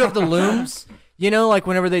Fruit of the Looms. You know, like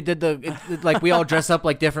whenever they did like we all dress up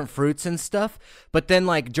like different fruits and stuff. But then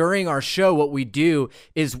like during our show, what we do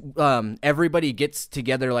is everybody gets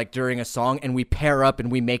together like during a song and we pair up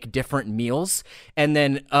and we make different meals. And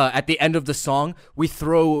then at the end of the song, we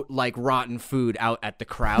throw like rotten food out at the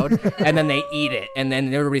crowd and then they eat it. And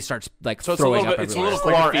then everybody starts like So throwing up it's a everywhere.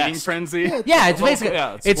 little Like a Guar feeding frenzy. Yeah, it's basically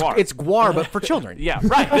it's guar. it's guar, but for children. Yeah,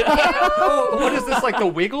 right. Oh, what is this, like the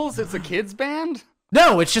Wiggles? It's a kids band?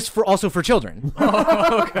 No, it's just also for children.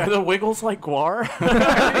 The Wiggles like guar?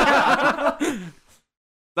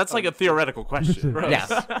 That's like a theoretical question. Right? Yes.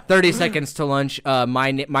 30 Seconds to Lunch.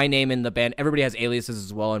 My name in the band. Everybody has aliases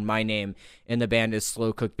as well, and my name in the band is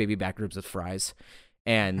Slow Cooked Baby Back Ribs with Fries.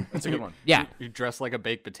 And That's a good one. yeah, You dress like a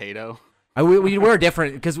baked potato. we were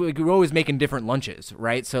different because we're always making different lunches,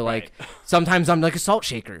 right? So like sometimes I'm like a salt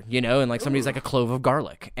shaker, you know, and like somebody's like a clove of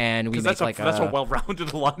garlic, and we make That's like a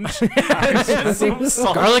well-rounded lunch.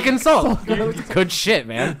 garlic and salt. Good shit,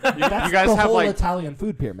 man. That's you guys the have, whole like- Italian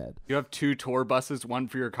food pyramid. You have 2 tour buses, one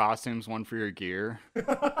for your costumes, one for your gear.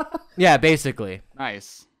 Yeah, basically.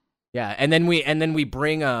 Nice. Yeah, and then we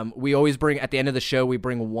bring we always bring at the end of the show we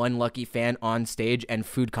bring one lucky fan on stage and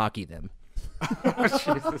food cocky them.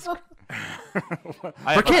 Jesus.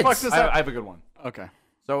 For kids. I have a good one. Okay.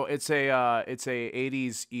 So it's a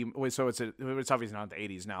 80s emo. So it's obviously not the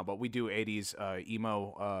 80s now, but we do 80s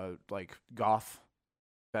emo like goth.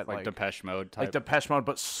 That Like Depeche Mode type. like Depeche Mode,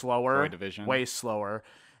 but slower, Joy Division. way slower.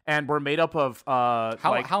 And we're made up of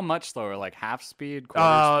how much slower? Like half speed,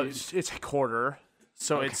 quarter speed? it's a quarter.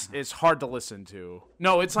 So it's hard to listen to.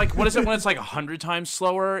 No, it's like, what is it when it's like 100 times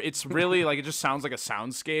slower? It's really like, it just sounds like a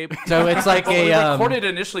soundscape. So it's like When we a recorded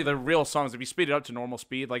initially the real songs. If you speed it up to normal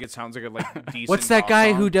speed, like it sounds like a decent. what's that pop guy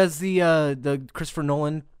song. who does the Christopher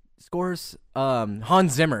Nolan scores?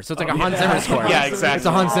 Hans Zimmer. So it's like a Hans Zimmer score. Yeah, exactly. It's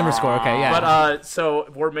a Hans Zimmer score. Okay, yeah. But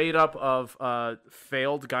so we're made up of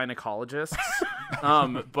failed gynecologists,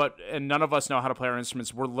 but none of us know how to play our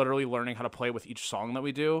instruments. We're literally learning how to play with each song that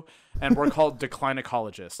we do, and we're called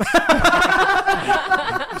declinecologists.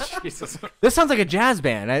 Jesus. This sounds like a jazz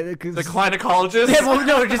band. Declinecologists. Yeah, well,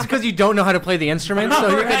 no, just because you don't know how to play the instrument, so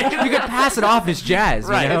you could pass it off as jazz,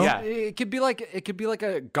 Right, you know? yeah. It could be like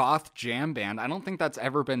a goth jam band. I don't think that's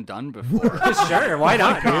ever been done before. Sure, why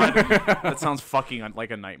not, dude? That sounds fucking like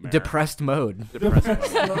a nightmare. Depressed mode.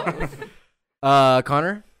 Depressed.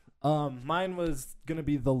 Connor? Mine was gonna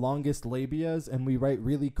be The Longest Labias, and we write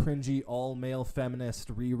really cringy all-male feminist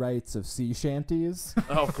rewrites of sea shanties.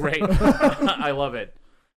 Oh, great! I love it.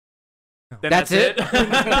 Then That's it?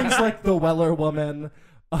 Things like The Weller Woman.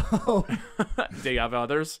 Do you have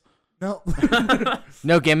others? No.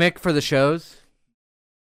 No gimmick for the shows?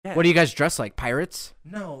 Yeah. What do you guys dress like? Pirates?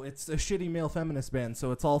 No, it's a shitty male feminist band,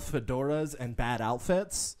 so it's all fedoras and bad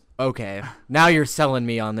outfits. Okay. Now you're selling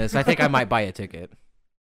me on this. I think I might buy a ticket.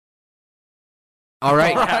 All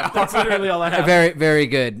right. That's literally all I have. Very, very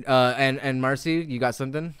good. And Marcie, you got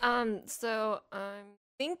something? So I'm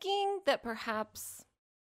thinking that perhaps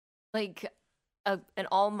like an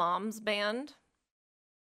all moms band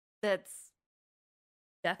that's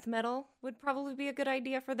death metal would probably be a good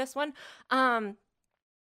idea for this one.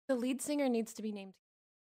 The lead singer needs to be named.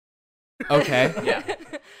 Okay. Yeah.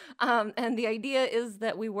 And the idea is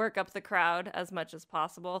that we work up the crowd as much as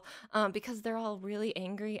possible because they're all really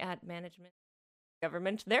angry at management,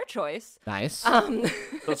 government, their choice. Nice. So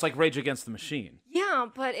it's like Rage Against the Machine. Yeah,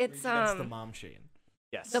 but it's That's the mom sheen.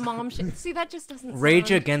 Yes. the mom shit. See, that just doesn't Rage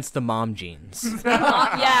sound... Against the Mom Jeans.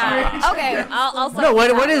 Yeah. Okay. I'll No, second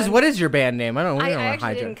what that is one. what is your band name? I don't I want to actually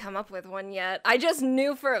hijack. didn't come up with one yet. I just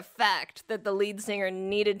knew for a fact that the lead singer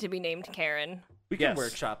needed to be named Karen. We can Yes.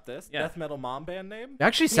 workshop this. Yeah. Death metal mom band name? It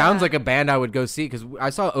actually sounds Yeah. like a band I would go see because I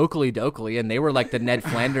saw Oakley Dokley and they were like the Ned Oh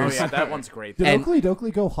Flanders. yeah, that one's great. Did And- Oakley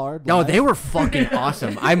Dokley go hard? No, live? they were fucking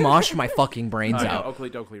awesome. I moshed my fucking brains Oh, yeah, out. Oakley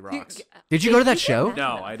Dokley rocks. Did you go to that show?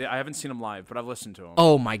 No, I haven't seen him live, but I've listened to him.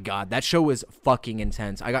 Oh my god, that show was fucking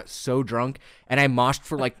intense. I got so drunk and I moshed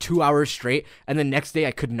for like 2 hours straight, and the next day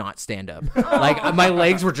I could not stand up. Like my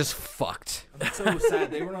legs were just fucked. That's so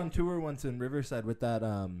sad. They were on tour once in Riverside with that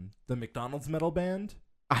the McDonald's metal band.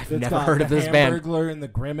 I've That's never got heard of the this band. Hamburglar and the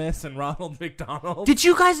Grimace and Ronald McDonald. Did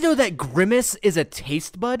you guys know that Grimace is a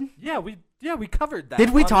taste bud? Yeah, we Yeah, we covered that. Did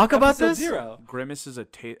we on talk about episode this? 0. Grimace is a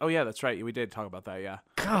Oh yeah, that's right. We did talk about that. Yeah.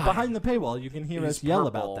 God. Behind the paywall, you can hear us yell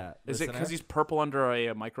purple. about that. Is it listener. because he's purple under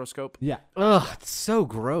a microscope? Yeah. Ugh, it's so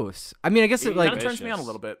gross. I mean, I guess it It like kind of turns me on a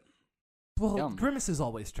little bit. Well, Yum. Grimace has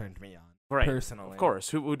always turned me on. Right. Personally. Of course.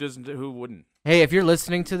 Who doesn't? Who wouldn't? Hey, if you're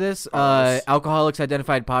listening to this, Gross.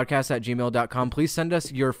 alcoholicsidentifiedpodcast@gmail.com, please send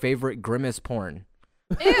us your favorite Grimace porn.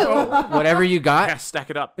 Ew. Whatever you Yeah, got. stack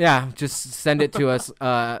it up. Yeah, just send it to us.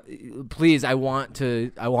 Please, I want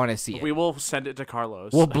to see it. We will send it to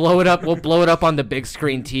Carlos. We'll blow it up. We'll blow it up on the big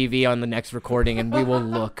screen TV on the next recording, and we will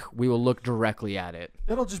look directly at it.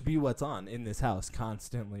 It'll just be what's on in this house,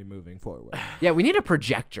 constantly moving forward. Yeah, we need a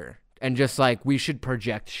projector, and just like we should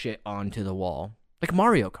project shit onto the wall, like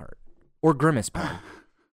Mario Kart or Grimace porn.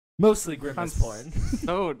 Mostly Grimace porn.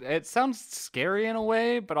 So it sounds scary in a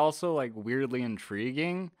way, but also like weirdly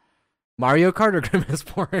intriguing. Mario Kart or Grimace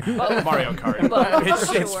porn? Mario Kart. Both,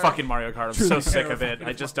 It's sure. fucking Mario Kart. I'm so Truly sick of it.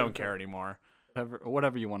 I just don't care anymore.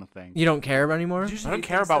 Whatever you want to think. You don't care anymore? I don't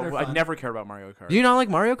care about. I never care about Mario Kart. Do you not like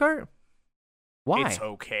Mario Kart? Why? It's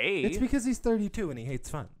okay. It's because he's 32 and he hates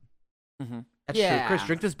fun. Mhm. That's Yeah. true. Chris,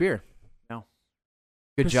 drink this beer. No.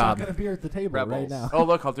 Good Chris job. Got a beer at the table right Rebels. now. Oh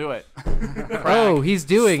look, I'll do it. Oh, he's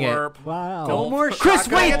doing it. Slurp. Wow. No more Chris,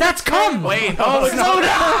 wait, that's cum. Wait. Oh, slow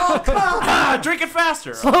down. Drink it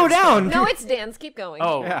faster. Slow down. No, it's Dan's. Keep going.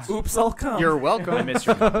 Oh, Yeah. Oops, I'll come. You're I welcome. missed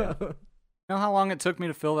your yeah. You know how long it took me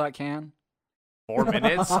to fill that can? 4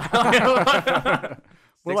 minutes.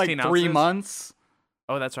 Well, like 16 3 ounces? months.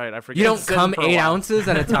 Oh, that's right. I forget. You don't It's sitting come for a 8 while. ounces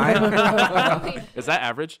at a time? Is that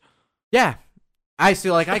average? Yeah. I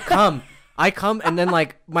see, like, I come, and then,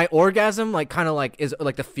 like, my orgasm, like, kind of, like, is,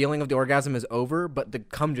 like, the feeling of the orgasm is over, but the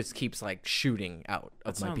cum just keeps, like, shooting out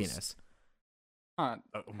of That my sounds- penis. Not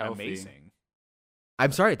healthy. Amazing.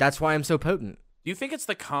 I'm sorry, that's why I'm so potent. Do you think it's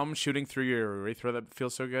the cum shooting through your urethra that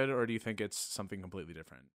feels so good, or do you think it's something completely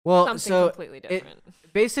different? Well, Something so completely different.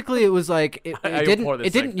 basically it was like, it I didn't, abhor this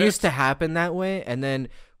it didn't sickness. used to happen that way, and then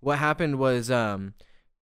what happened was,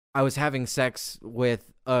 I was having sex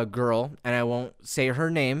with a girl, and I won't say her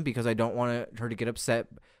name because I don't want her to get upset,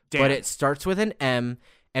 Damn. but it starts with an M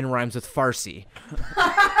and rhymes with Farsi.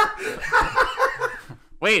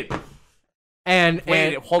 Wait, And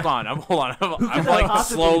hold on. I'm like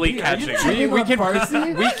possibly slowly be? Are you catching. cheating on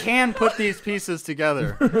Farsi? We can put these pieces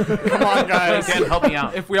together. Come on, guys. Dan, help me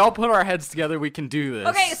out. If we all put our heads together, we can do this.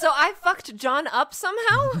 Okay, so I fucked John up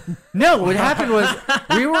somehow? no, what happened was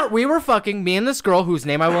we were fucking, me and this girl whose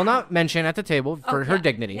name I will not mention at the table for her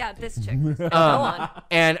dignity. Yeah, this chick. Go on.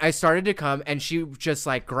 And I started to come, and she just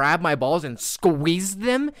like grabbed my balls and squeezed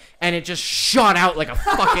them, and it just shot out like a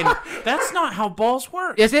fucking. That's not how balls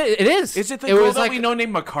work. Is it? It is. Is it the it girl was that like, we know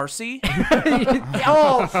named McCarcy?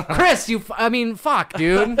 oh, Chris, I mean, fuck,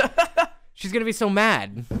 dude. She's gonna be so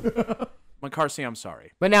mad. McCarcy, I'm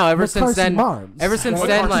sorry. But now, ever since McCarcy then, Marms. ever since McCarcy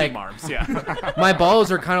then, McCarcy like Marms, yeah. my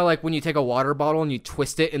balls are kind of like when you take a water bottle and you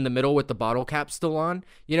twist it in the middle with the bottle cap still on,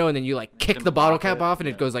 you know, and then you like kick And the bottle lock cap it, off and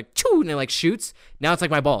it goes like choo, and it like shoots. Now it's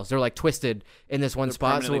like my balls; they're like twisted in this one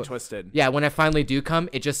spot. Permanently So twisted. yeah, when I finally do come,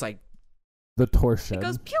 it just like The torsion. It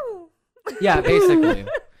goes pew. yeah, basically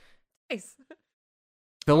Nice.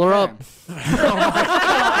 fill her up.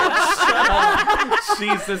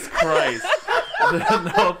 Jesus Christ.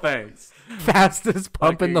 No thanks. Fastest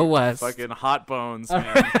pump in the Fucking- West. Fucking hot bones,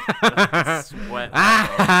 man. Sweat.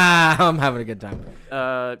 I'm having a good time.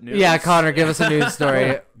 News? Yeah, Connor, give us a news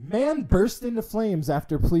story. Man burst into flames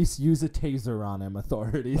after police use a taser on him,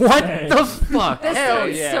 authorities What say. the fuck? This Hell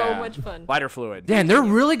sounds so yeah. much fun. Lighter fluid. Dan, they're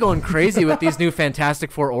really going crazy with these new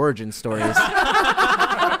Fantastic Four origin stories.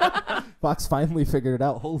 Fox finally figured it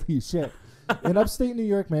out. Holy shit. An upstate New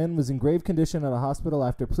York man was in grave condition at a hospital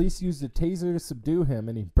after police used a taser to subdue him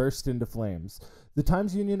and he burst into flames. The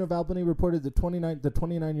Times Union of Albany reported the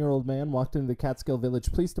 29-year-old man walked into the Catskill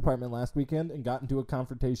Village Police Department last weekend and got into a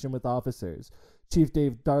confrontation with officers. Chief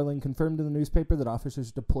Dave Darling confirmed to the newspaper that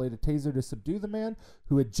officers deployed a taser to subdue the man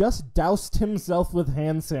who had just doused himself with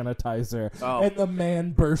hand sanitizer, Oh. and the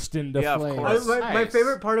man burst into Yeah, of flames. course. My Nice.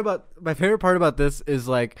 favorite part about this is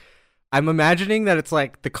like I'm imagining that it's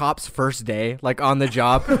like the cop's first day, like on the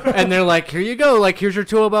job, and they're like, "Here you go, like here's your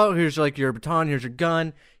tool belt, here's like your baton, here's your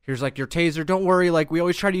gun, here's like your taser. Don't worry, like we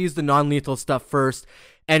always try to use the non-lethal stuff first."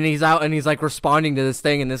 And he's out and he's like responding to this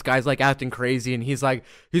thing, and this guy's like acting crazy, and he's got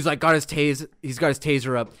his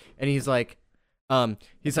taser up, and he's like,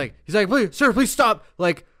 please, sir, please stop,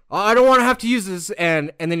 like. I don't want to have to use this,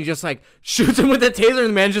 and then he just like shoots him with the taser, and the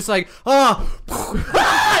man's just like,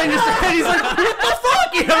 and he's like, what the fuck?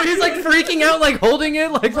 fuck? You know, he's like freaking out, like holding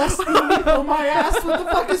it, like. Oh my ass! What the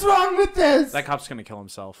fuck is wrong with this? That cop's gonna kill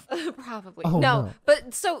himself. Probably. Oh, no.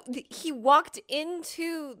 But so he walked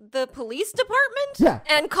into the police department Yeah.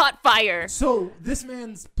 and caught fire. So this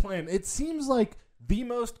man's plan, it seems like the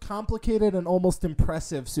most complicated and almost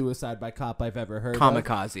impressive suicide by cop I've ever heard of.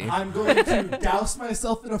 Kamikaze. I'm going to douse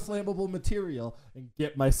myself in a flammable material and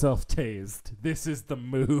get myself tased. This is the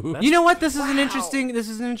move. You know what? This is an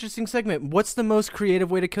interesting segment. What's the most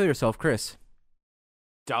creative way to kill yourself, Chris?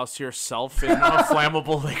 Douse yourself in a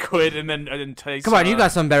flammable liquid and then taste. Come on, you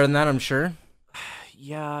got something better than that, I'm sure.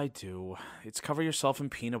 Yeah, I do. It's cover yourself in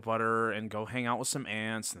peanut butter and go hang out with some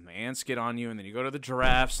ants, and the ants get on you, and then you go to the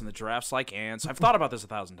giraffes, and the giraffes like ants. I've thought about this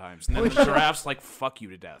 1,000 times, and then the giraffes like fuck you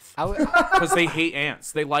to death because they hate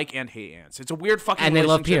ants. They like and hate ants. It's a weird fucking. And they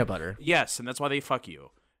love relationship. peanut butter. Yes, and that's why they fuck you,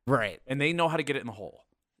 Right. and they know how to get it in the hole.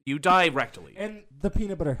 You die rectally. And the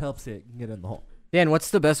peanut butter helps it get in the hole. Dan, what's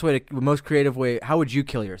the best way to, most creative way? How would you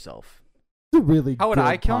kill yourself? It's a really How would good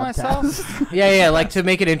I kill podcast. myself? Yeah, like to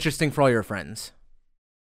make it interesting for all your friends.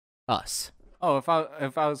 Us. Oh, if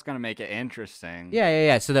I was gonna make it interesting.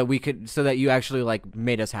 Yeah. So that you actually like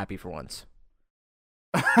made us happy for once.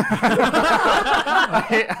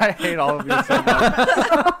 I hate all of you so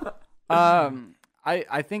much.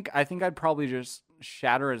 I think I'd probably just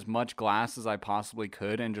shatter as much glass as I possibly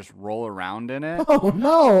could and just roll around in it. Oh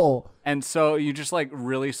no! And so you just like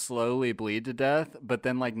really slowly bleed to death, but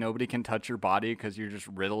then like nobody can touch your body because you're just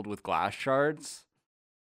riddled with glass shards.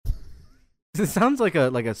 It sounds like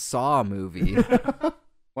a Saw movie.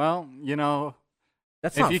 Well, you know,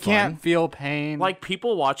 That's if not you fun. can't feel pain, Like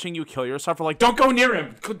people watching you kill yourself are like, don't go near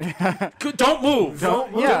him. Don't move.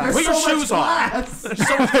 yeah. Put your shoes on. There's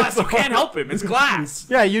so much glass. You can't help him. It's glass.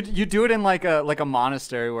 yeah, you do it in like a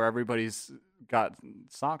monastery where everybody's got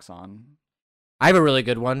socks on. I have a really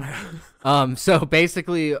good one. So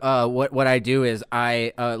basically, what I do is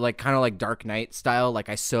I like kind of like Dark Knight style. Like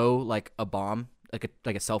I sew like a bomb,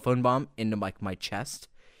 like a cell phone bomb into like my chest,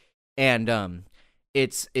 and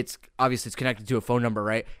it's obviously it's connected to a phone number,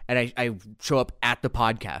 right? And I show up at the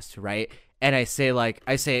podcast, right? And I say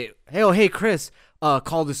hey Chris,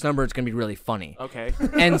 call this number. It's gonna be really funny. Okay.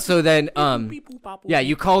 And so then, yeah,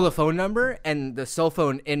 you call the phone number, and the cell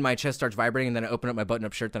phone in my chest starts vibrating, and then I open up my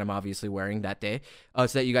button-up shirt that I'm obviously wearing that day, so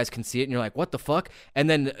that you guys can see it, and you're like, what the fuck? And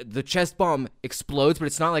then the chest bomb explodes, but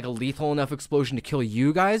it's not like a lethal enough explosion to kill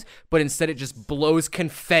you guys, but instead it just blows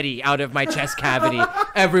confetti out of my chest cavity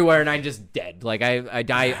everywhere, and I'm just dead. Like, I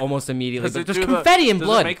die almost immediately. Does But it there's do confetti and does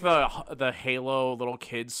blood. it make the Halo little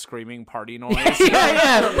kids screaming party noise?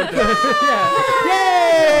 yeah.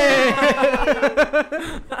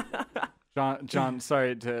 John,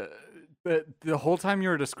 sorry the whole time you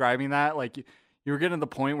were describing that, like you were getting to the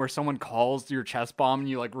point where someone calls your chest bomb and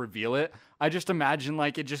you like reveal it. I just imagine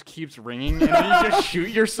like it just keeps ringing and then you just shoot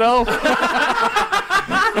yourself.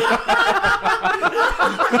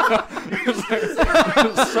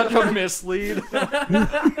 It's such a mislead.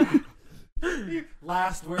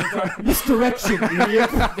 Last words are misdirection, idiot.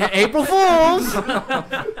 April Fools.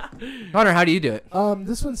 Connor, how do you do it?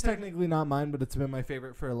 This one's technically not mine, but it's been my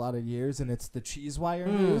favorite for a lot of years, and it's the cheese wire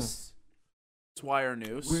noose. It's wire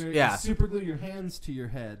noose. Where Yeah. you super glue your hands to your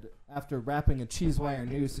head after wrapping a cheese wire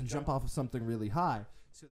noose and jump off of something really high.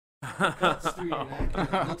 So it cuts through your neck and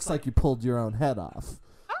it looks like you pulled your own head off.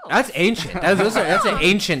 That's ancient. That's an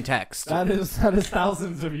ancient text. That is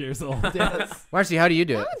thousands of years old. Yes. Marcie, how do you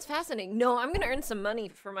do That it? one's fascinating. No, I'm gonna earn some money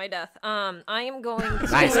for my death. I am going to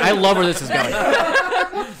Nice. I love where this is going.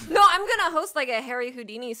 No, I'm gonna host like a Harry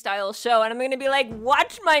Houdini style show, and I'm gonna be like,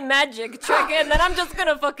 watch my magic trick, and then I'm just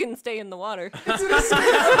gonna fucking stay in the water.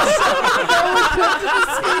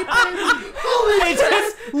 They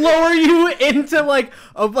just lower you into like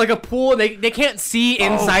a pool. They can't see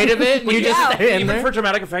inside of it. You just Yeah. stay in Even there. for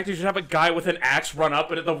dramatic effect, you should have a guy with an axe run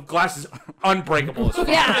up, and the glass is unbreakable as fuck.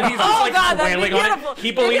 Yeah. And he's Oh, just like God, that'd be flailing on beautiful. it. He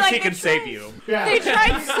They'd be believes like, he can "They save tried." you. They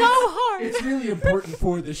tried so hard. It's really important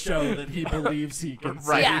for the show that he believes he can.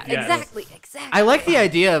 Right. Yeah, yes. exactly. I like the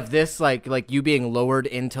idea of this, like you being lowered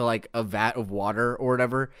into like a vat of water or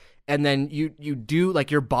whatever, and then you do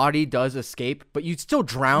like your body does escape, but you still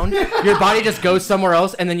drown. Your body just goes somewhere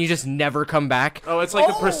else, and then you just never come back. Oh, it's like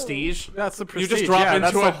the Prestige. That's the You prestige. just drop yeah,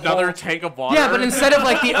 that's into the another whole- tank of water. Yeah, but instead of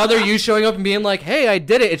like the other you showing up and being like, "Hey, I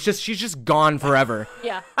did it," it's just she's just gone forever.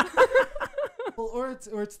 Yeah. Well, or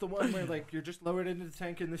it's the one where like you're just lowered into the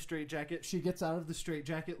tank in the straitjacket. She gets out of the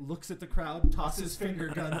straitjacket, looks at the crowd, tosses finger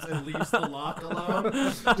guns, and leaves the lock alone.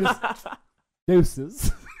 Just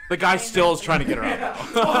deuces. The guy still is trying to get her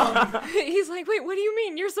out. He's like, wait, what do you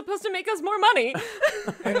mean? You're supposed to make us more money.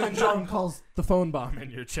 And then John calls the phone bomb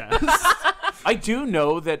in your chest. I do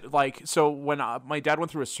know that, like, so when my dad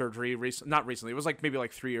went through a surgery, not recently, it was like maybe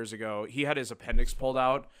like 3 years ago, he had his appendix pulled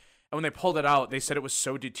out. And when they pulled it out, they said it was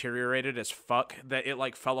so deteriorated as fuck that it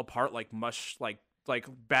like fell apart like mush, like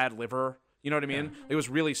bad liver. You know what I mean? It was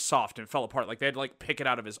really soft and fell apart. Like they had to like pick it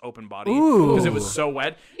out of his open body because it was so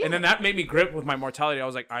wet. And then that made me grip with my mortality. I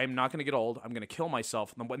was like, I'm not going to get old. I'm going to kill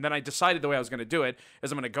myself. And then I decided the way I was going to do it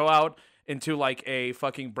is I'm going to go out into like a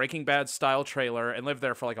fucking Breaking Bad style trailer and live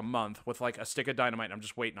there for like a month with like a stick of dynamite. And I'm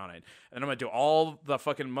just waiting on it. And then I'm going to do all the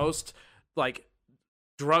fucking most like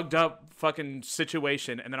drugged up fucking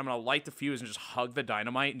situation, and then I'm gonna light the fuse and just hug the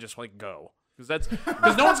dynamite and just like go, because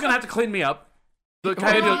no one's gonna have to clean me up. The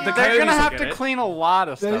They're coyotes gonna have will to get it. clean a lot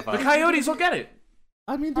of stuff. The up. coyotes will get it.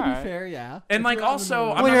 I mean, to be Alright. fair, yeah. And If like we're out in also,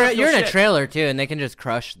 the- I'm Well, not gonna you're feel in a shit. trailer too, and they can just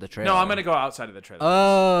crush the trailer. No, I'm gonna go outside of the trailer.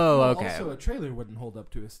 Oh, Well, okay. Also, a trailer wouldn't hold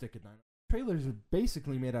up to a stick of dynamite. Trailers are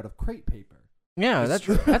basically made out of crepe paper. Yeah, that's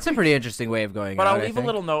a pretty interesting way of going. But out, I'll I leave a think.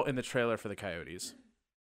 little note in the trailer for the coyotes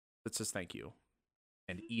that says thank you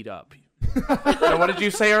and eat up. So what did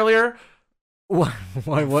you say earlier? What?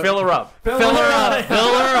 Fill her up. Fill her up.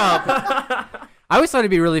 Fill her up. I always thought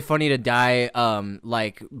it'd be really funny to die,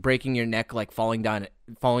 like breaking your neck, like falling down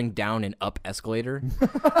an up escalator.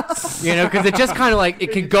 You know, because it just kind of like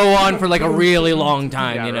it could go on for like a really long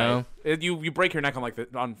time. Yeah, you know. right. You break your neck on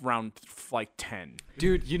on round like 10.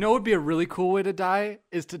 Dude, you know what would be a really cool way to die?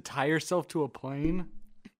 Is to tie yourself to a plane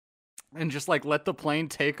and just like let the plane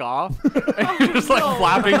take off and you're just like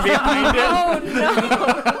flapping behind it. Oh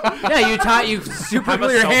no! Yeah, you super Have a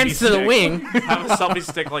glue your hands to the selfie wing. stick. Have a selfie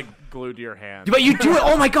stick like glued to your hand. But you do it.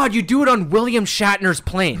 Oh my God, you do it on William Shatner's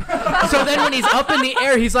plane. So then when he's up in the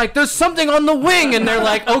air, he's like, "There's something on the wing," and they're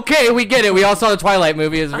like, "Okay, we get it. We all saw the Twilight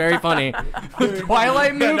movie. It's very funny."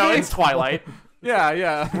 Twilight movie? No, it's Twilight.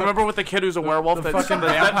 Yeah. Remember with the kid who's a werewolf that fucking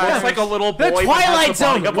that looks like a little boy. The but has Twilight the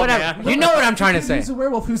body Zone. of a Whatever. man? You know what I'm trying to say. He's a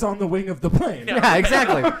werewolf who's on the wing of the plane. Yeah,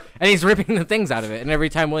 exactly. And he's ripping the things out of it. And every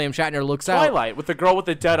time William Shatner looks out, Twilight with the girl with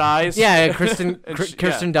the dead eyes. yeah, Kirsten And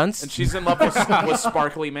Kirsten Dunst. and she's in love with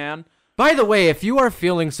Sparkly Man. By the way, if you are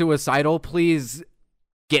feeling suicidal, please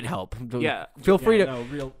get help. Yeah. Feel free to. No,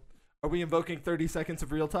 real. Are we invoking 30 seconds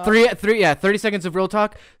of real talk? 30 seconds of real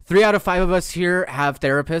talk. 3 out of 5 of us here have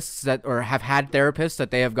therapists or have had therapists that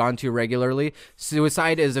they have gone to regularly.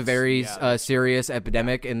 Suicide is a very serious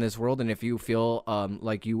epidemic in this world, and if you feel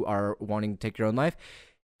like you are wanting to take your own life,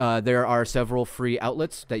 there are several free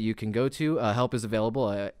outlets that you can go to. Help is available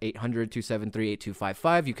at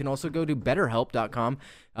 800-273-8255. You can also go to betterhelp.com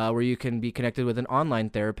where you can be connected with an online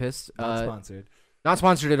therapist. Not sponsored. Not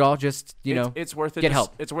sponsored at all. Just know, it's worth it. get to,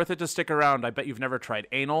 help. It's worth it to stick around. I bet you've never tried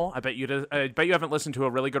anal. I bet you haven't listened to a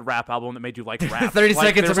really good rap album that made you like rap. 30 Like,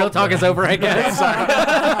 seconds of there's real a- talk is over, I guess.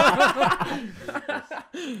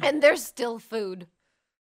 And there's still food.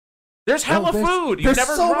 There's hella there's- food. You've There's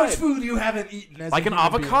never so tried. much food you haven't eaten. As Like a an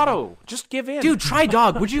human being. avocado. Just give in. Dude, try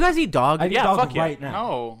dog. Would you guys eat dog? I need Yeah, dog fuck yeah. right now.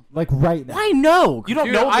 No. Like right now. Why no? you don't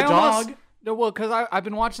Dude, know the I dog. almost- No, well, because I've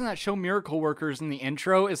been watching that show Miracle Workers, and the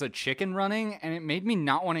intro is a chicken running, and it made me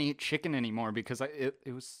not want to eat chicken anymore because it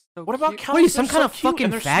was so What about cute. cows? What are you, some They're kind so of cute fucking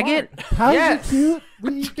and they're faggot? smart. Cows Yes. are cute.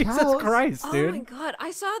 We eat Jesus cows. Christ, Oh dude. my god! I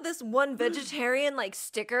saw this one vegetarian like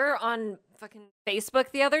sticker on fucking Facebook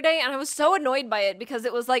the other day, and I was so annoyed by it because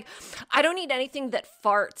it was like, I don't eat anything that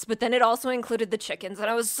farts, but then it also included the chickens, and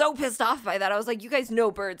I was so pissed off by that. I was like, you guys know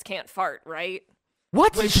birds can't fart, right?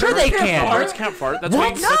 What? Sure they can. Birds can't fart. That's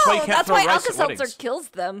What? why. That's why you No, can't that's throw why rice at Alka-Seltzer weddings. kills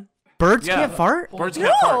them. Birds Yeah. can't fart? Birds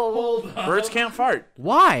can't fart. No. Birds can't fart.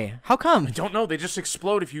 Why? How come? Don't know. They just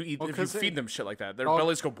explode if you eat if you 'cause feed them shit like that. Their Oh.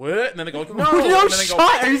 bellies go what, and then they go no. No and then they go,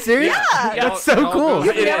 shot. Are you serious? Yeah. That's so cool.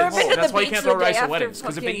 You've It never is. been to the That's why you beach can't the throw day rice at after weddings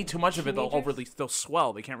because if they fucking eat too much of it, teenagers? they'll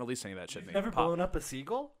swell. They can't release any of that shit. They Never pop. blown up a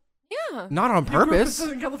seagull? Yeah. Not on You grew up in purpose.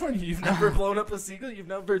 Southern California. You've never blown up a seagull? You've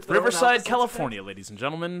never thrown out Riverside, such a California, ladies and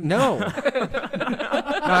gentlemen. No. No,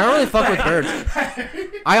 I don't really fuck with birds.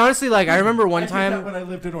 I honestly I remember one thing? I did that time when I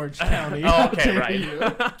lived in Orange County. Oh, How okay, dare right.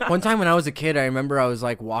 you. One time when I was a kid, I remember I was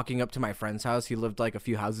walking up to my friend's house. He lived a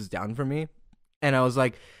few houses down from me. And I was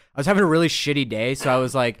having a really shitty day. So I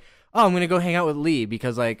was like, oh, I'm going to go hang out with Lee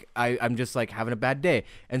because I'm just having a bad day.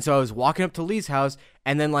 And so I was walking up to Lee's house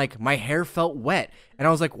and then my hair felt wet. And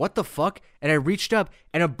I was like, what the fuck? And I reached up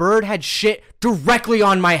and a bird had shit directly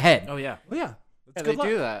on my head. Oh yeah. Well, yeah. Yeah, That's they good luck.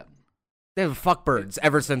 do that. They've fuck birds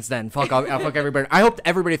ever since then. Fuck, I'll fuck every bird. I hope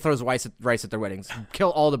everybody throws rice at their weddings. Kill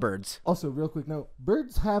all the birds. Also, real quick note,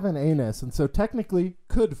 birds have an anus, and so technically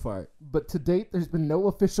could fart, but to date, there's been no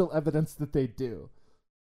official evidence that they do.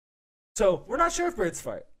 So, we're not sure if birds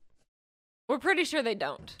fart. We're pretty sure they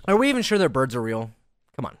don't. Are we even sure their birds are real?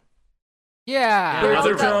 Come on. Yeah. Yeah, They're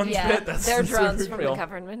they're drones. Yeah, That's they're the drones super from real. the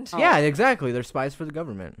government. Yeah, exactly. They're spies for the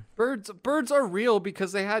government. Birds are real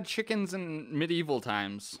because they had chickens in medieval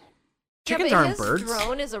times. Chickens yeah, but aren't his birds.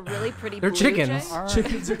 drone is a really pretty They're blue chickens. jay.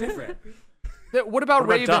 Chickens are different. What about What about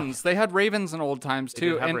ravens? They had ravens in old times They did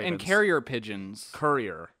too, have and ravens. carrier pigeons.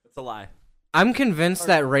 Courier. It's a lie. I'm convinced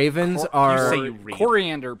that ravens are. say you read.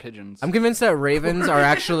 Coriander pigeons. I'm convinced that ravens are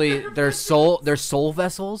actually they're soul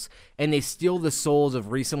vessels, and they steal the souls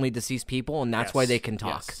of recently deceased people, and that's why they can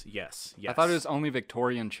talk. Yes. I thought it was only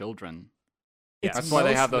Victorian children. Yes. That's why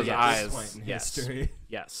they have those Yes. eyes. Point in Yes. history.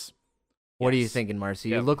 Yes. What are you Yes. thinking, Marcie?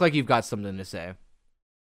 Yeah. You look like you've got something to say.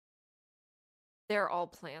 They're all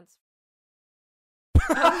plants.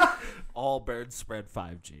 All birds spread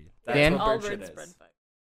 5G. Dan? All bird shit birds is. spread five.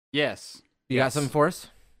 Yes. You got Yes. something for us?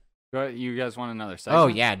 You guys want another segment? Oh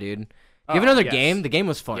yeah, dude. You Oh, have another yes. game. The game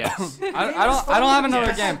was fun. Yes. I don't have another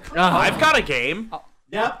Yes. game. I've got a game.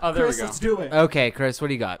 Yep. Oh, there we Chris, go. let's do it. Okay, Chris, what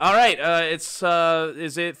do you got? All right.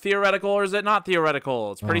 Is it theoretical or is it not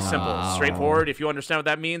theoretical? It's pretty simple, straightforward. If you understand what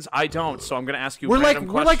that means, I don't. So I'm going to ask you we're random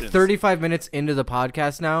like questions. 35 minutes into the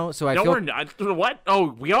podcast now, so I No, feel we're not. What? Oh,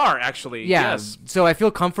 we are actually. yeah. Yes. So I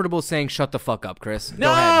feel comfortable saying shut the fuck up, Chris.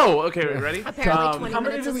 Go ahead. No. Okay. Ready? Apparently 20 How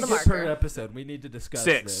many minutes do is we the get per marker. episode? We need to discuss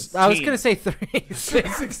 6. this. I was gonna say 3.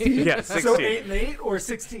 16? Yeah, So 16. 8 and 8 or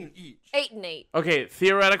 16 each? 8 and 8. Okay.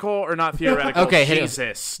 Theoretical or not theoretical? Okay, hit it.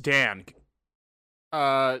 Jesus, Dan.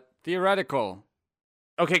 Theoretical.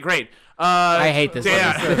 Okay, great. I hate this.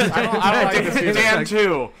 Dan. What is this? I don't like this either. Dan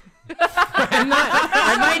too.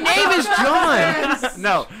 My name is John.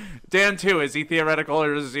 No, Dan too. Is he theoretical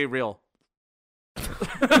or is he real?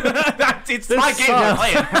 It's my game. sucks.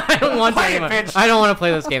 Play it. I don't want to. Play it, anymore. bitch. I don't want to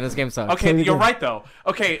play this game. This game sucks. Okay, you're right though.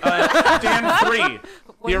 Okay, Dan 3.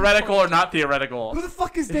 Theoretical or not theoretical? Who the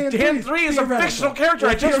fuck is Dan? Dan 3 is a Theoretical. fictional character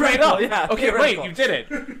I Yeah, just made theoretical, up. yeah, Okay, wait, theoretical. you did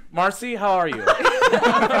it. Marcie, how are you? Good,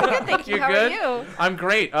 thank you. You How good? are you? I'm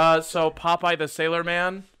great. So Popeye the Sailor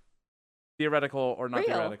Man, theoretical or not Real.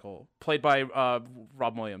 theoretical? Played by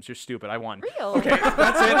Rob Williams. You're stupid. I won. Real. Okay, that's it.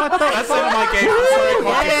 That's it in my game. I'm sorry, I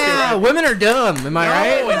called you Yeah, stupid. women are dumb. Am I No,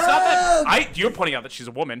 right? it's not that. You're pointing out that she's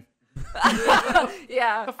a woman.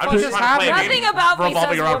 Yeah. I'm just just trying to play a Nothing game about me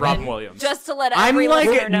revolving says around woman, Rob Williams. Just to let I'm every like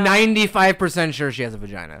listener know. 95% sure she has a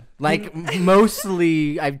vagina. Like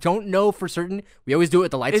mostly, I don't know for certain. We always do it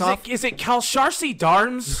with the lights off. Is it Kalsharsi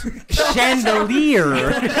Darms?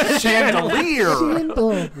 Chandelier. Chandelier.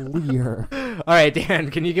 All right, Dan,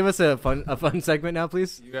 can you give us a fun segment now,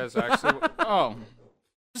 please? You guys actually. Oh.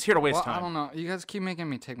 Just here to waste Well, time. I don't know. You guys keep making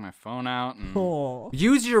me take my phone out. And, Oh.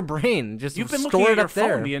 Use your brain. Just You've been store looking at it your up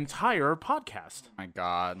there. phone the entire podcast. my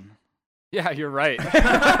God. Yeah, you're right.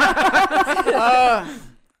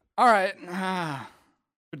 All right.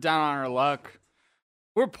 We're down on our luck.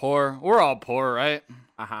 We're poor. We're all poor, right?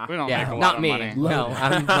 Uh-huh. We don't Yeah, make a lot not of me. money. No,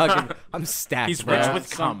 I'm fucking, I'm stacked. He's bro. rich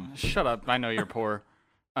with cum. Shut up. I know you're poor.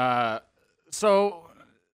 So,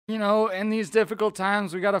 in these difficult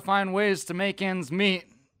times, we got to find ways to make ends meet.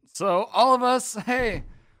 So, all of us, hey,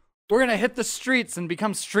 we're going to hit the streets and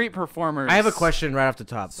become street performers. I have a question right off the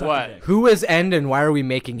top. What? Who is End and why are we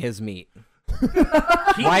making his meat?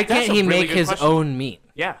 Why That's can't a he really make good his question. own meat?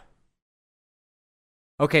 Yeah.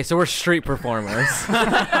 Okay, so we're street performers.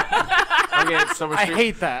 Okay, so we're I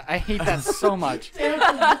hate that. I hate that so much. The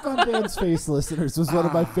look on Dan's face, listeners, was one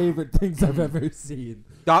of my favorite things I've ever seen.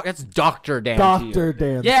 That's Dr. Dan. to you. Dr.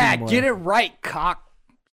 Dan. Yeah, Seymour. get it right, cock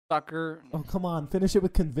sucker. Oh, come on. Finish it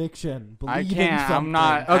with conviction. Believe I in can't. I'm something.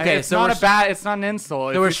 not. Okay, it's so not we're a bad. It's not an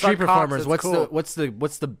insult. So If we're you street suck cocks, performers. it's cool.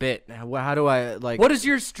 What's the bit? How do I like? What is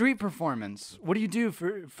your street performance? What do you do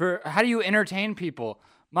for how do you entertain people?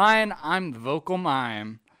 Mine, I'm the vocal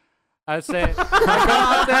mime. I say, I go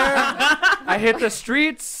out there, I hit the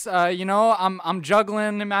streets. I'm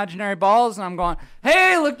juggling imaginary balls, and I'm going,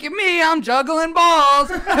 hey, look at me, I'm juggling balls.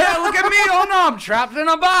 Hey, look at me, oh no, I'm trapped in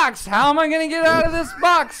a box. How am I gonna get out of this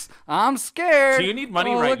box? I'm scared. Do you need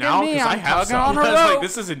money Oh, right look at now? me, Because I I'm have tugging on some. a It's like, rope.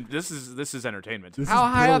 this is entertainment. This How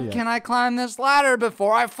is high up brilliant. can I climb this ladder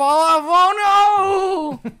before I fall off?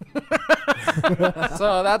 Oh no!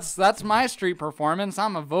 So that's my street performance.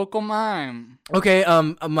 I'm a vocal mime. Okay,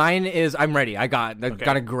 mine is I'm ready. I got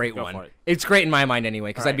a great go one. for it. It's great in my mind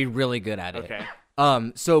anyway because I'd Alright. be really good at it. Okay.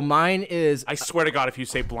 So mine is I swear to God, if you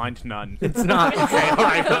say blind nun. it's not Okay, all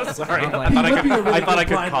right. Sorry. I thought I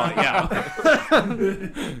could call it.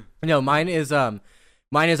 Yeah. no, mine is I'm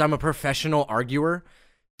a professional arguer.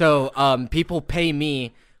 So people pay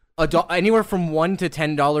me anywhere from $1 to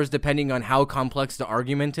 $10 depending on how complex the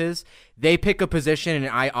argument is. They pick a position and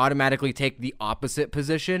I automatically take the opposite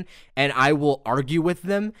position and I will argue with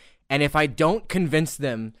them. and if I don't convince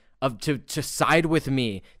them to side with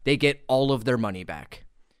me, they get all of their money back.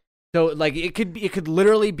 So like it could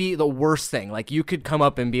literally be the worst thing. Like you could come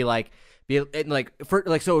up and be like for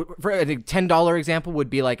I think $10 example would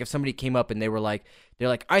be like if somebody came up and they're like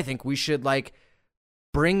I think we should like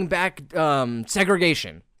bring back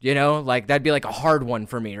segregation. You know, like that'd be like a hard one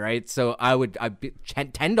for me, right? So I'd be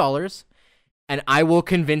 $10, and I will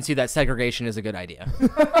convince you that segregation is a good idea.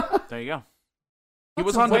 There you go. He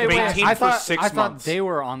was on the debate team for 6 months. I thought they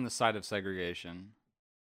were on the side of segregation.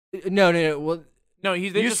 No. Well, no,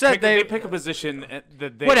 they pick a position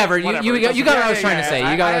that they whatever. You got what I was trying to say.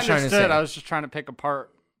 You got what I was trying to say. I was just trying to pick apart.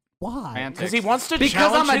 Why? Because he wants to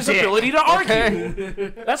challenge his ability to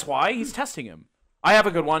argue. That's why he's testing him. I have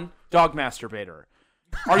a good one. Dog masturbator.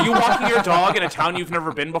 Are you walking your dog in a town you've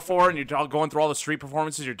never been before, and your dog going through all the street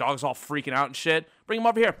performances? Your dog's all freaking out and shit. Bring him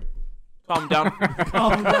over here. Calm him down.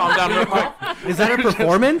 Calm down real quick. Is that a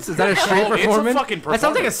performance? Is that a street performance? It's a fucking performance. That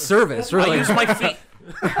sounds like a service, really. I use my feet.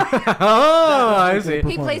 Oh, I see.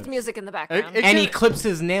 He plays music in the background. And he clips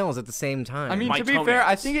his nails at the same time. I mean, to be fair,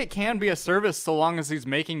 I think it can be a service so long as he's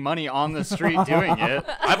making money on the street doing it.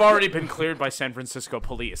 I've already been cleared by San Francisco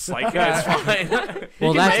police. Like, it's fine.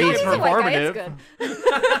 Well, that's He's a white guy, performative. it's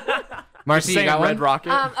good. Marcie, you got one? Red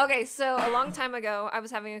Rocket. Okay, so a long time ago, I was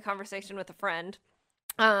having a conversation with a friend,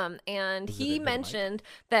 and he mentioned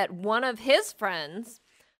that one of his friends,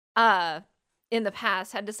 in the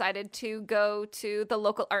past, had decided to go to the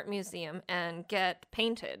local art museum and get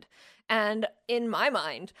painted. And in my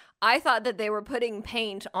mind, I thought that they were putting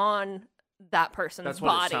paint on that person's That's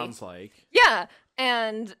body. what it sounds like. Yeah,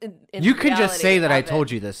 and You could just say that I told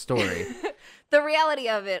you this story. The reality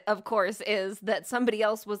of it, of course, is that somebody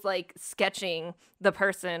else was like sketching the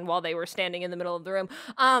person while they were standing in the middle of the room.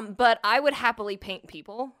 But I would happily paint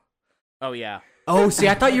people. Oh, yeah. Oh, see,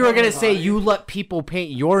 I thought you were going to say you let people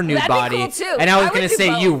paint your nude That'd be body. cool, too. And I was I going would to do say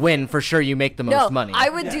both. you win for sure. You make the most money. I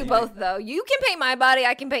would do both, though. You can paint my body.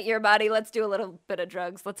 I can paint your body. Let's do a little bit of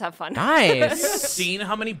drugs. Let's have fun. Nice. Seen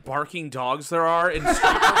how many barking dogs there are in street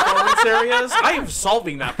performance areas? I am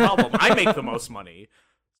solving that problem. I make the most money.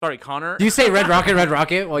 Sorry, Connor. Do you say Red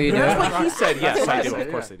Rocket while you do That's it? what he said. Yes, I do. Of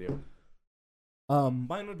course I do.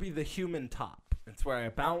 Mine would be the human top. It's where I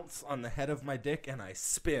bounce on the head of my dick and I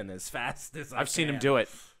spin as fast as I can. I've seen him do it.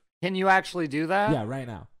 Can you actually do that? Yeah, right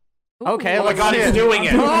now. Okay, Oh my let's God, see he's it. doing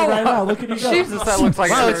it. Right now, look at you go. Jesus, that looks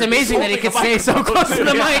like Wow, it's amazing that he can stay so close to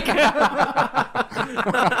the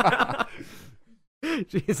mic.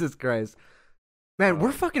 Jesus Christ. Man,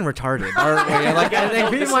 we're fucking retarded, aren't we? Like, I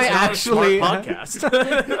think we This might is not a actually... smart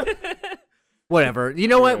podcast. Whatever. You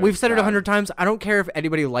know what? We've said it 100 times. I don't care if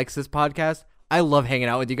anybody likes this podcast. I love hanging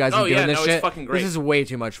out with you guys and doing this shit. It's fucking great. This is way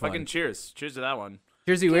too much fun. Fucking cheers. Cheers to that one.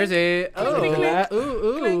 Cheersy, where's it?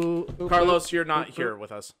 Ooh. Carlos, you're not here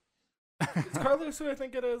with us. It's Carlos who I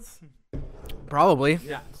think it is. Probably.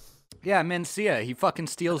 Yeah. Yeah, Mencia, he fucking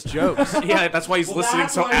steals jokes. Yeah, that's why he's listening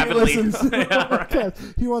That's so why avidly. He, listens to the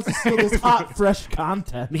podcast. He wants to steal this hot, fresh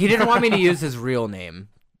content. He didn't want me to use his real name.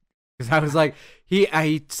 Because I was like, he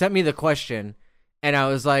sent me the question, and I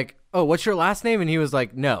was like, oh, what's your last name? And he was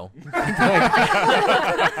like, no.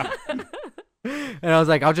 And I was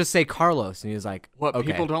like, I'll just say Carlos. And he was like, What,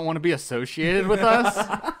 okay. people don't want to be associated with us?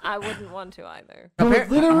 I wouldn't want to either. We're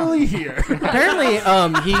literally here. Apparently,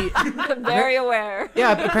 he... I'm very aware.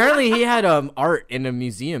 Yeah, apparently he had art in a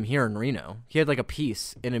museum here in Reno. He had like a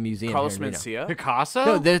piece in a museum Carlos here in Reno. Mencia? Picasso?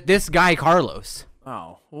 No, this guy, Carlos.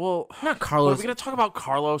 Oh, well. Not Are Carlos. we going to talk about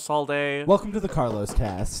Carlos all day? Welcome to the Carlos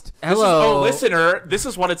cast. Hello. Listener, this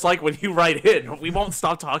is what it's like when you write in. We won't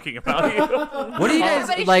stop talking about you. What do you guys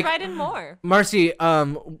Everybody like? should write in more. Marcie,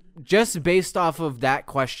 just based off of that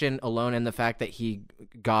question alone and the fact that he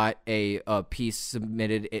got a piece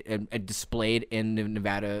submitted and displayed in the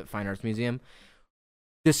Nevada Fine Arts Museum,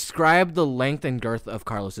 describe the length and girth of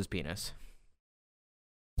Carlos's penis.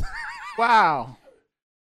 Wow.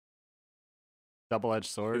 Double-edged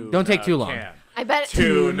sword. Don't take too long. I bet.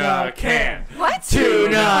 Tuna can. What?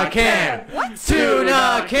 Tuna can. What?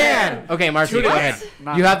 Tuna can. Okay, Marcie, go ahead.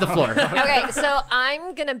 You have the floor. Okay, so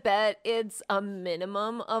I'm gonna bet it's a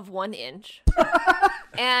minimum of 1 inch,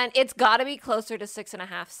 and it's got to be closer to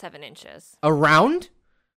 6.5, 7 inches. Around?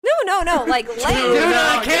 No, like length.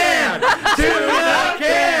 Tuna can. Tuna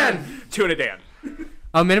can. Tuna Dan.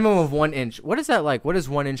 A minimum of 1 inch. What is that like? What does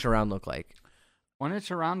 1 inch around look like? 1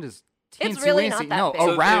 inch around is It's teensy really weensy. not that No, big.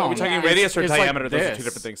 So, around. Are we talking Yeah. radius or It's like diameter? Those are two this.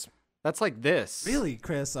 different things. That's like this. Really,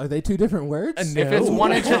 Chris? Are they two different words? If it's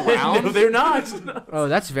 1 inch around, No, they're not. Oh,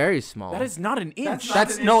 that's very small. That is not an inch.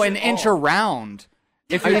 that's no an inch around.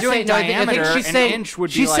 If you're doing diameter, an inch would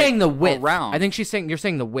be she's like saying the width. around. I think you're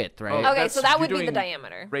saying the width, right? Oh, Okay, so that would be the doing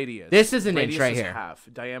diameter. Radius. This is an Radius inch right is here. Half.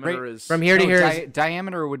 Diameter is From here to here is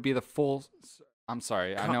diameter would be the full. I'm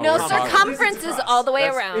sorry. I know. No, we're talking- circumference is all the way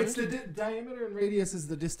That's- around. It's the diameter and radius is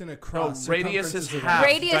the distance No, across. radius is Circumference half.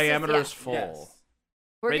 Radius is- diameter yeah. is full. Yes.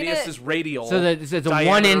 We're Radius gonna, is radial. so that it's a Diameter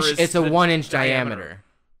 1 inch. is It's a the 1 inch diameter. diameter.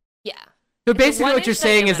 yeah. So It's a basically, 1 what you're inch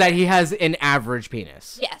saying is that diameter. he has an average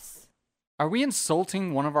penis. Yes. Are we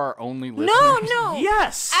insulting one of our only listeners? No.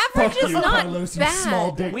 Yes. Average Fuck is you, not Carlos, you bad.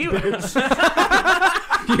 small dick We- bitch.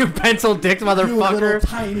 You pencil dicked You little motherfucker.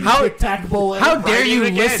 tiny How- tic-tac boy. How dare Write it you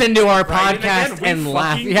again. listen to our Write it podcast again. and We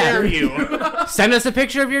laugh? fucking dare you. Send us a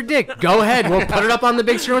picture of your dick. Go ahead. We'll put it up on the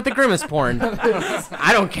big screen with the grimace porn.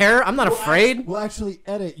 I don't care. I'm not afraid. We'll actually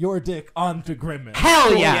edit your dick onto Grimace. Hell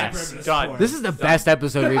For yes. Grimace Done. porn. This is the best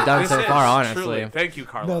episode we've done This so is, far, honestly. truly. Thank you,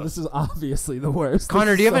 Carlos. No, this is obviously the worst.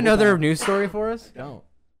 Connor, This do you is have so another bad. news story for us? Don't.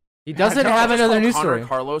 He doesn't Can I have just another call news Connor story.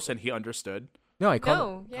 Carlos, and he understood. No, I No.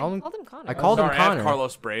 called. Yeah, called him. called him Connor. I called him Sorry, I have Connor.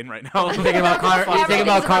 Carlos brain right now. You thinking about Connor? You thinking about Everything's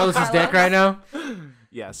about Carlos's dick right now?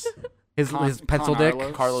 Yes. His pencil dick.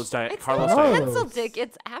 Carlos. It's Carlos. not Oh. pencil dick.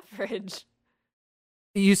 It's average.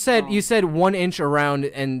 You said 1 inch around,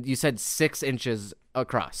 and you said 6 inches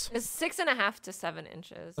across. It's 6.5 to 7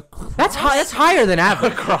 inches. That's high. That's higher than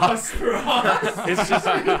average. It's just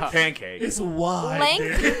a pancake. It's wide.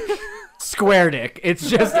 Length. Square dick. It's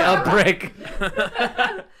just a brick.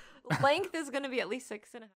 Length is going to be at least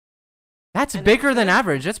 6.5. That's And bigger than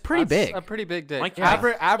average. That's pretty That's big. a pretty big dick. Like,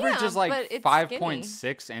 Average Yeah, is like but it's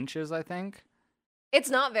 5.6 inches, I think. It's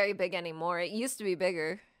not very big anymore. It used to be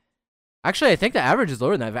bigger. Actually, I think the average is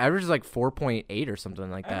lower than that. Average is like 4.8 or something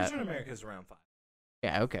like that. Average in America is around 5.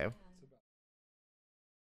 Yeah. Okay.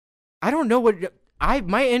 I don't know what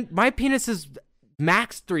my penis is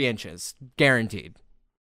max 3 inches guaranteed.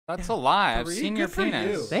 That's a lie. I've 3? seen your Good for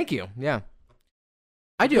penis. you. Thank you. Yeah.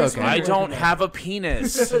 I do Yes, okay. I don't have a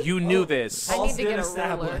penis. You knew this. I need Balls to did get a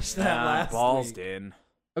establish ruler. that last balls week. did.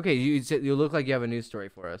 Okay, you look like you have a news story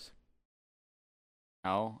for us.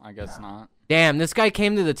 No, I guess not. Damn, this guy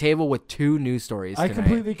came to the table with 2 news stories I tonight.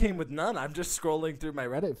 completely came with none. I'm just scrolling through my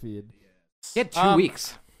Reddit feed. He had 2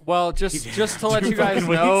 weeks. Well, just to let you guys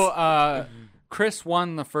know, Chris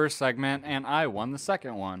won the first segment and I won the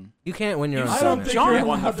second one. You can't win your own I I don't segment. think John you're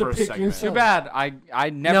won the allowed to first pick segment. yourself. Too bad. I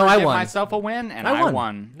never No, I give won. myself a win, and I I won.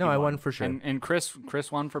 won. No, I won for sure. And Chris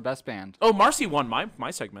won for best band. Oh, Marcie won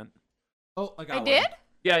my segment. Oh, I got I one. did?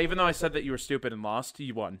 Yeah, even though I said that you were stupid and lost,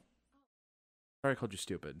 you won. Sorry, I called you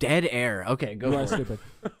stupid. Dead air. Okay, You go are for it.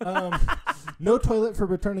 stupid. No toilet for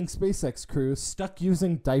returning SpaceX crew stuck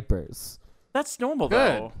using diapers. That's normal Good.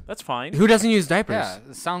 though. That's fine. Who doesn't use diapers? Yeah,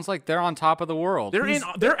 it sounds like they're on top of the world. They're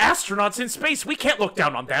astronauts in space. We can't look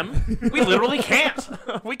down on them. We literally can't.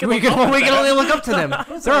 We can. We look up can, to we can them. only look up to them.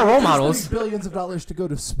 They're our role models. Billions of dollars to go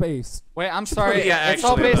to space. Wait, I'm sorry. Yeah, it's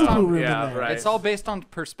all actually, based though. on Yeah, It's right. it's all based on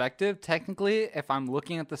perspective. Technically, if I'm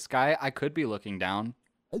looking at the sky, I could be looking down.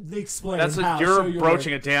 They explain That's how. you're Show your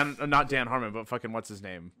broaching work. a Dan, not Dan Harmon, but fucking what's his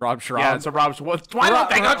name? Rob Schraub. Yeah, it's a Rob. Why don't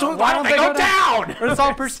they go down? It's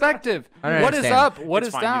all perspective. I don't What is understand. up? What It's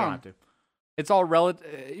is fine, you don't down? have to. It's all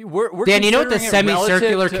relative. We're Dan, you know what the considering it relative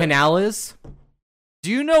semicircular to- canal is?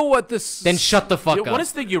 Do you know what this? Then shut the fuck Dude, up. what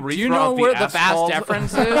is the urethra? Do you know of where the asphalt? vas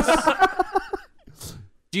deferens is?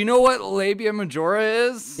 Do you know what labia majora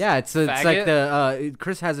is? Yeah, it's like Faggot? the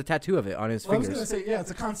Chris has a tattoo of it on his Well, I was gonna fingers. say, yeah, it's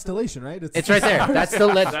a constellation, right? It's right there. That's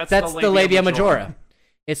the That's the labia majora.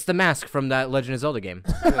 It's the mask from that Legend of Zelda game.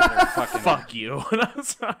 Fuck you.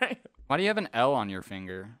 Sorry. Why do you have an L on your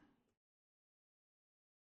finger?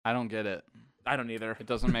 I don't get it. I don't either. It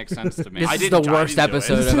doesn't make sense to me. This I is didn't- the I worst didn't do it.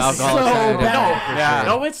 episode This of is Alcohol so Saturday. bad. Yeah.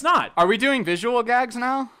 No, it's not. Are we doing visual gags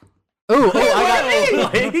now? Ooh, I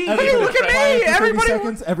got Hey, Look at me. Everybody,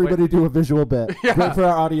 seconds, everybody do a visual bit. Yeah. Great for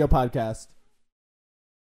our audio podcast.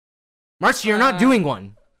 Marcie, you're not doing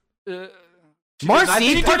one.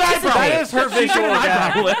 Marcie, That is her visual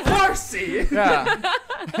gag. Marcie.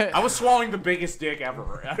 Yeah. I was swallowing the biggest dick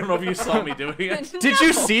ever. I don't know if you saw me doing it. Did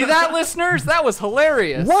you see that, listeners? That was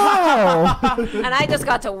hilarious. Wow! And I just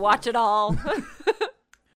got to watch it all.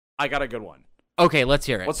 I got a good one. Okay, let's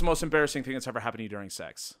hear it. What's the most embarrassing thing that's ever happened to you during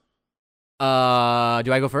sex? Do I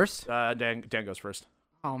go first? Dan goes first.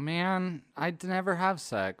 Oh man, I'd never have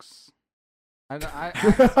sex. So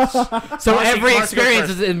Marcie- every Marcie goes experience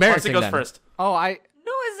first. is embarrassing. Marcie goes then. first. Oh, I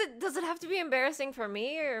No, is Does it have to be embarrassing for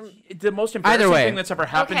me or? The most embarrassing way. thing that's ever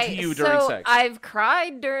happened to you during so sex. I've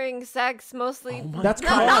cried during sex mostly. That's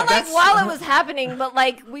Not correct. like while it was happening, but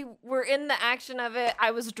like we were in the action of it.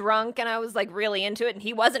 I was drunk and I was like really into it, and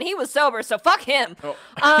he wasn't. He was sober, so fuck him. Oh,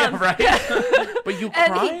 yeah, right. But you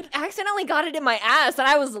And cried? he accidentally got it in my ass, and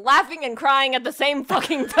I was laughing and crying at the same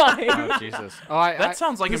fucking time. Oh Jesus! Oh, That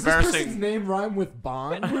sounds like Does this person's embarrassing. name rhyme with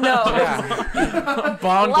Bond? No,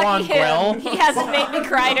 Bon lucky Guan him. Guel. He hasn't made me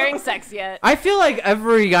cry during sex yet. I feel like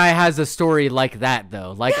every guy has a story like that,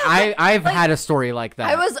 though. Like, I've had a story like that.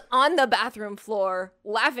 I was on the bathroom floor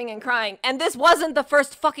laughing and crying, and this wasn't the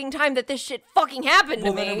first fucking time that this shit fucking happened to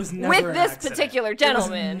Well, then me it was never with an this accident. particular It was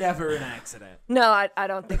gentleman. never an accident. No, I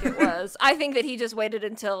don't think it was. I think that he just waited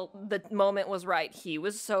until the moment was right. He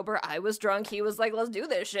was sober, I was drunk. He was like, let's do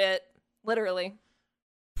this shit. Literally.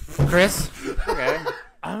 Chris? okay.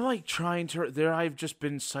 I'm like trying to. I've just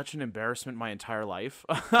been such an embarrassment my entire life.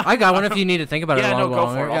 I got one if you need to think about it Yeah, a no, little go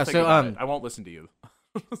longer. for it. I'll Yeah, think so, about it. I won't listen to you.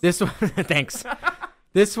 this one, thanks.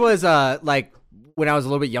 This was like when I was a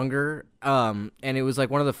little bit younger, and it was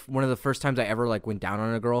like one of the first times I ever like went down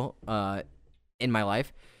on a girl in my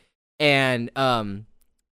life, and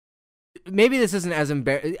maybe this isn't as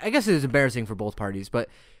I guess it is embarrassing for both parties, but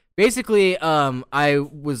basically I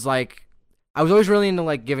was always really into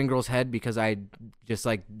like giving girls head because I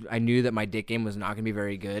knew that my dick game was not going to be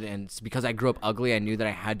very good, and it's because I grew up ugly, I knew that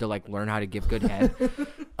I had to like learn how to give good head.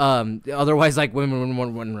 Otherwise, like women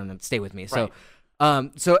wouldn't stay with me. So,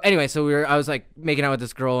 so anyway, I was like making out with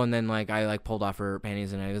this girl, and then like I like pulled off her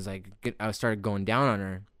panties, and I started going down on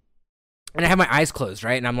her, and I had my eyes closed,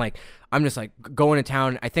 right, and I'm just like going to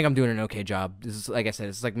town. I think I'm doing an okay job. This is, like I said,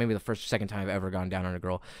 it's like maybe the first or second time I've ever gone down on a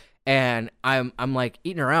girl, and I'm like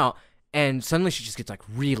eating her out. And suddenly she just gets like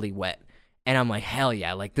really wet, and I'm like, hell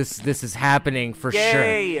yeah, like this is happening for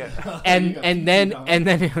Yay! sure. And then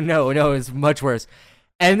no, it's much worse.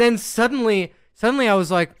 And then suddenly I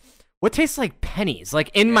was like, what tastes like pennies?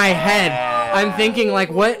 Like in my head, I'm thinking like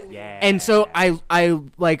what? Yeah. And so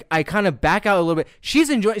I kind of back out a little bit. She's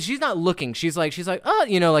not looking. She's like oh,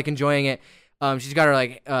 like enjoying it. She's got her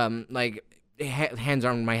like hands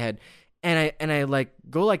on my head. And I like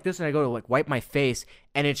go like this, and I go to like wipe my face,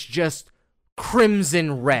 and it's just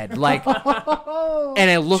crimson red, like.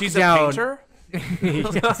 And I look She's down. a painter?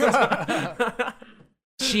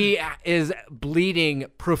 She is bleeding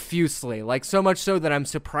profusely, like so much so that I'm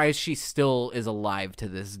surprised she still is alive to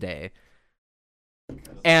this day.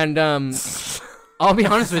 And I'll be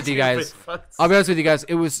honest with you guys.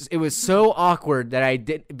 It was so awkward that I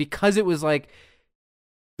did, because it was like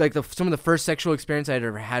some of the first sexual experience I'd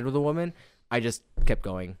ever had with a woman. I just kept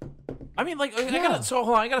going. I mean, like, Yeah. hold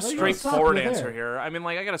on, I got a No, you gotta stop straightforward right answer there. here. I mean,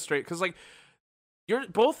 like, I got a straight, because, like,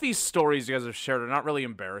 both these stories you guys have shared are not really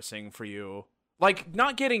embarrassing for you. Like,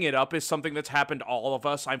 not getting it up is something that's happened to all of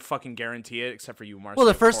us. I fucking guarantee it, except for you, Marcie. Well,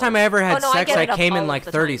 the of first time I course. ever had no, I sex, get I it up came in all like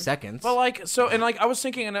the 30 time. seconds. Well, like, so, and like, I was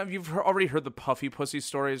thinking, and you've already heard the puffy pussy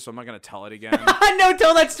story, so I'm not gonna tell it again. No,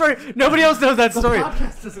 tell that story. Nobody else knows that story.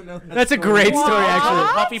 Podcast doesn't know that That's a story. great story, The actually.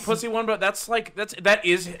 puffy pussy one, but that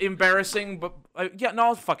is embarrassing. But yeah, no,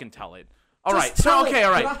 I'll fucking tell it. All right, so tell it. okay, all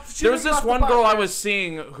You're right. not There was shooting this off the one girl I podcast. was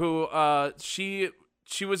seeing who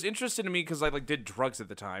she was interested in me because I like did drugs at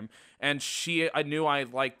the time, and I knew I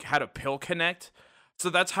like had a pill connect, so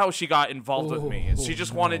that's how she got involved with me. She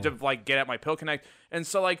just wanted to like get at my pill connect, and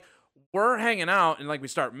so like we're hanging out and like we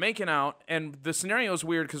start making out, and the scenario is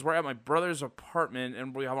weird because we're at my brother's apartment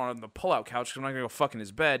and we have on the pull-out couch because I'm not gonna go fuck in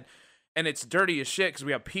his bed. And it's dirty as shit because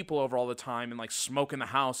we have people over all the time and like smoke in the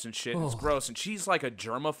house and shit. And it's gross. And she's like a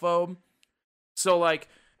germaphobe. So like,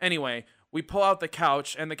 anyway, we pull out the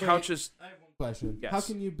couch and the couch is. I have one question. Yes. How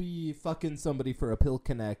can you be fucking somebody for a pill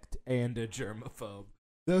connect and a germaphobe?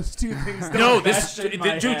 Those two things don't No, mesh in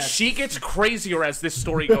my dude, head. she gets crazier as this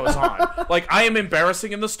story goes on. Like, I am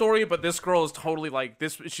embarrassing in the story, but this girl is totally like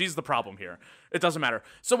this. She's the problem here. It doesn't matter.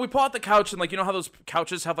 So we pull out the couch, and like, you know how those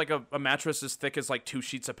couches have like a mattress as thick as like 2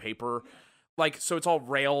 sheets of paper, like, so it's all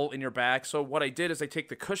rail in your back. So what I did is I take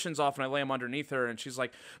the cushions off and I lay them underneath her, and she's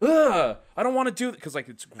like, "Ugh, I don't want to do that," because like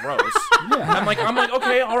it's gross. Yeah. I'm like,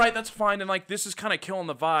 okay, all right, that's fine. And like, this is kind of killing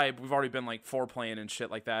the vibe. We've already been like foreplaying and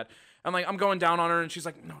shit like that. I'm like, I'm going down on her, and she's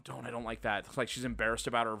like, "No, don't. I don't like that." It's like she's embarrassed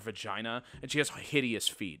about her vagina, and she has hideous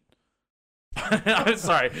feet. I'm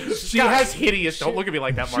sorry. She has hideous. Don't look at me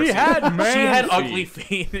like that, Marcie. She had man She had feet. ugly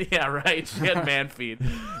feet. Yeah, right. She had man feet.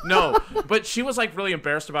 No, but she was like really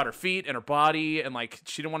embarrassed about her feet and her body, and like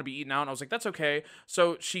she didn't want to be eaten out. And I was like, that's okay.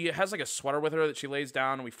 So she has like a sweater with her that she lays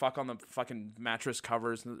down, and we fuck on the fucking mattress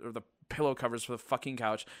covers or the pillow covers for the fucking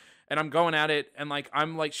couch. and I'm going at it, and like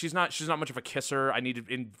I'm like she's not much of a kisser. I need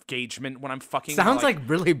engagement when I'm fucking. Sounds like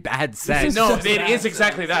really bad sex. No, it is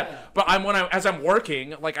exactly that. But as I'm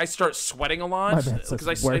working, like I start sweating a lot because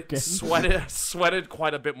I sweated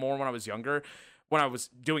quite a bit more when I was younger, when I was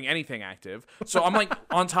doing anything active. So I'm like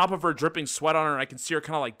on top of her, dripping sweat on her, and I can see her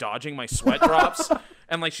kind of like dodging my sweat drops,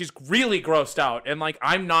 and like she's really grossed out, and like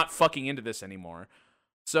I'm not fucking into this anymore.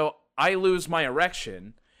 So I lose my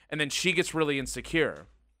erection, and then she gets really insecure.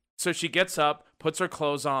 So she gets up, puts her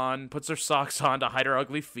clothes on, puts her socks on to hide her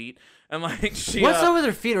ugly feet, and like she. What's up with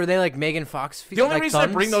her feet? Are they like Megan Fox feet? The only like reason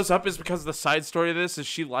thumbs? I bring those up is because the side story of this is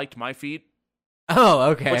she liked my feet. Oh,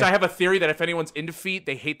 okay. Which I have a theory that if anyone's into feet,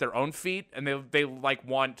 they hate their own feet, and they like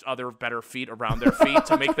want other better feet around their feet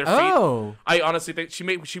to make their feet. Oh. I honestly think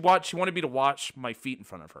she wanted me to watch my feet in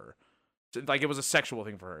front of her. Like it was a sexual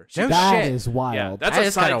thing for her. No That shit. is wild. Yeah, That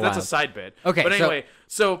is kinda that's a wild. side bit. Okay, but anyway,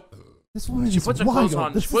 so This woman she is puts her wild. clothes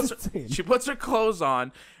on. This is insane. She puts her clothes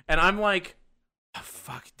on, and I'm like, oh,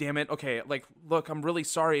 fuck, damn it. Okay, like, look, I'm really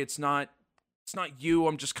sorry. It's not you.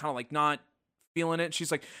 I'm just kind of like not feeling it. She's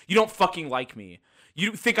like, you don't fucking like me.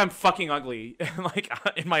 You think I'm fucking ugly. And like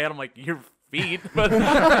in my head, I'm like, your feet. But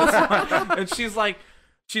and she's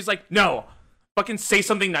like, no, fucking say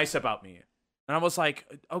something nice about me. And I was like,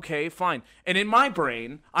 okay, fine. And in my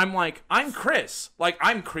brain, I'm like, I'm Chris. Like,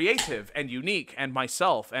 I'm creative and unique and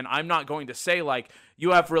myself. And I'm not going to say, like,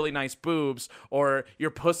 you have really nice boobs or your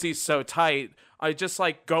pussy's so tight. I just,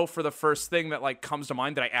 like, go for the first thing that, like, comes to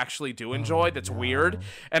mind that I actually do enjoy that's weird.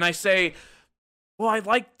 And I say, well, I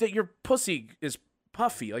like that your pussy is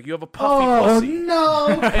puffy. Like, you have a puffy pussy. No!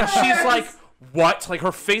 And she's like, what? Like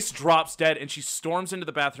her face drops dead, and she storms into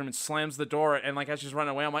the bathroom and slams the door. And like as she's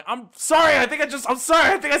running away, I'm like, I'm sorry. I think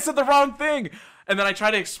I said the wrong thing. And then I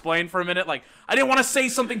try to explain for a minute, like I didn't want to say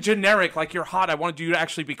something generic, like you're hot. I wanted you to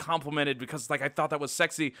actually be complimented because like I thought that was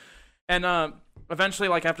sexy. And eventually,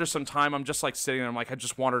 like after some time, I'm just like sitting there. I'm like, I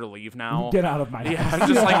just want her to leave now. Get out of my Yeah, house. I'm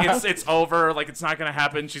just like it's over. Like it's not gonna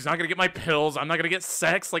happen. She's not gonna get my pills. I'm not gonna get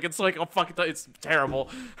sex. Like it's like oh fuck, it's terrible.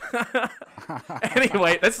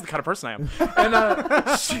 Anyway, that's the kind of person I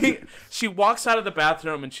am. And she walks out of the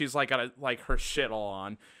bathroom and she's like got like her shit all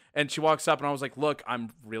on. And she walks up and I was like, look, I'm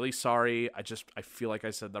really sorry. I feel like I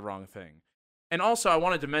said the wrong thing. And also I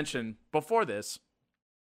wanted to mention before this,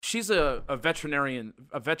 she's a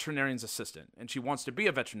veterinarian's assistant, and she wants to be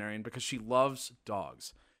a veterinarian because she loves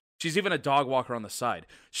dogs. She's even a dog walker on the side.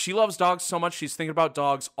 She loves dogs so much she's thinking about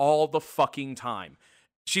dogs all the fucking time.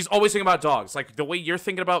 She's always thinking about dogs. Like the way you're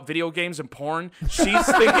thinking about video games and porn, she's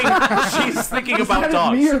thinking about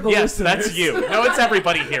dogs. Me or the Yes, listeners? that's you. No, it's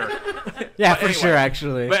everybody here. Yeah, But for anyway. sure,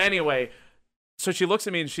 actually. But anyway, so she looks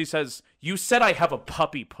at me and she says, "You said I have a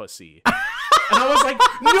puppy pussy." And I was like,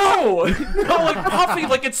 no, like puffy,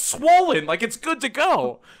 like it's swollen, like it's good to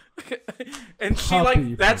go. And she Puppy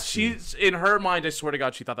like that's pussy. she's in her mind. I swear to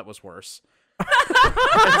God, she thought that was worse. And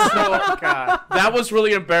so, that was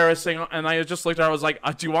really embarrassing. And I just looked at her. I was like,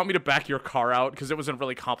 "Do you want me to back your car out?" Because it was a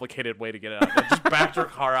really complicated way to get it out. I just backed her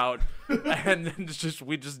car out, and then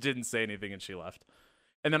we just didn't say anything, and she left.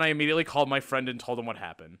 And then I immediately called my friend and told him what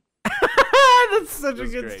happened. That's such a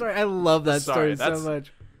was good great. story. I love that Sorry, story so that's-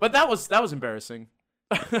 much. But that was embarrassing.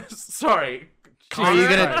 Sorry. Are you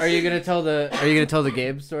Connor? gonna tell the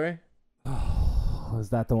Gabe story? Is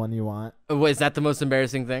that the one you want? Is that the most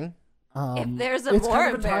embarrassing thing? If there's a it's more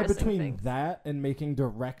kind of a tie embarrassing between thing. that and making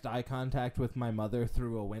direct eye contact with my mother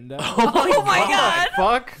through a window. Oh my god!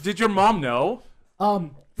 Fuck. Did your mom know?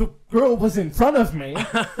 The girl was in front of me,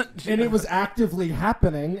 and it was actively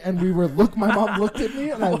happening. And my mom looked at me,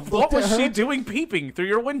 and I What looked at was her. she doing peeping through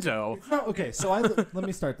your window? No, okay, so let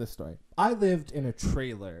me start this story. I lived in a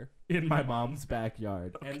trailer in my mom's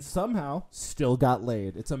backyard, and somehow still got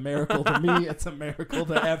laid. It's a miracle to me. It's a miracle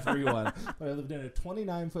to everyone. But I lived in a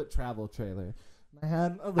 29-foot travel trailer. I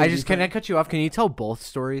had a lady Can I friend- cut you off? Can you tell both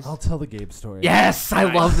stories? I'll tell the Gabe story. Yes, I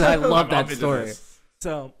love that. I love I'm that into story. this.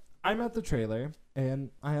 So I'm at the trailer, and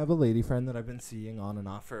I have a lady friend that I've been seeing on and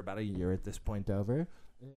off for about a year at this point over.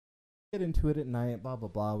 Get into it at night, blah, blah,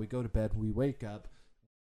 blah. We go to bed, we wake up.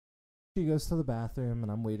 She goes to the bathroom,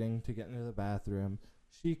 and I'm waiting to get into the bathroom.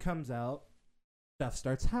 She comes out, stuff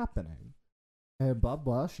starts happening. And blah,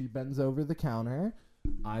 blah, she bends over the counter.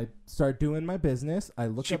 I start doing my business. I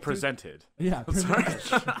look She up through- presented. Yeah, pretty Sorry.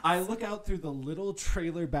 much. I look out through the little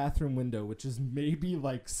trailer bathroom window, which is maybe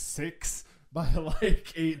like 6 by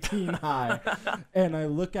like 18 high. And I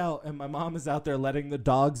look out, and my mom is out there letting the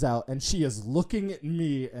dogs out, and she is looking at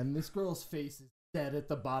me, and this girl's face is dead at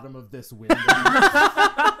the bottom of this window.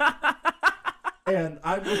 And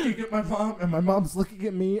I'm looking at my mom, and my mom's looking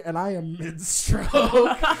at me, and I am mid-stroke.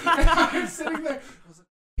 And I'm sitting there. I was like,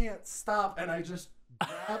 can't stop, and I just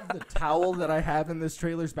grab the towel that I have in this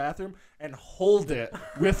trailer's bathroom and hold it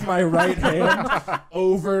with my right hand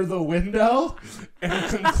over the window and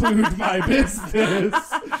conclude my business.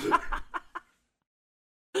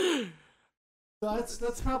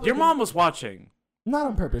 That's probably Your mom was watching. not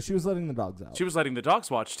on purpose. She was letting the dogs out. She was letting the dogs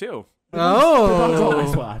watch too. The dogs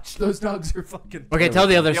always Oh. watch. Those dogs are fucking. Okay, tell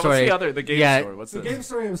the other Yeah, story. what's the game story? What's The this? game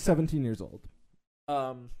story. I was 17 years old.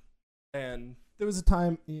 And there was a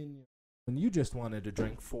time when you just wanted to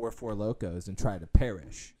drink 4 Locos and try to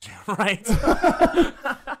perish. Right.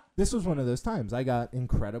 This was one of those times. I got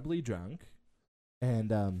incredibly drunk,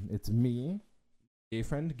 and it's me, gay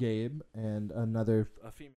friend Gabe, and a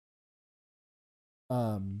female.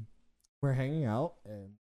 We're hanging out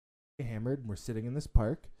and hammered, and we're sitting in this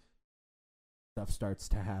park. Stuff starts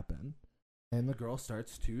to happen, and the girl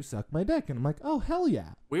starts to suck my dick, and I'm like, oh hell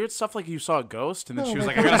yeah. Weird stuff like you saw a ghost and then No, she was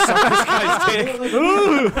like- like, I gotta suck this guy's dick.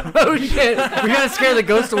 Oh shit! We gotta scare the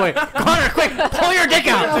ghost away. Connor, quick, pull your dick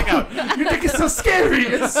out. Dick out. Your dick is so scary.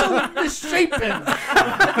 It's so misshapen.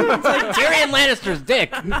 It's like Tyrion Lannister's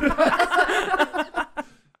dick.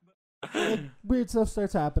 Weird stuff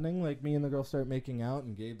starts happening. Like me and the girl start making out,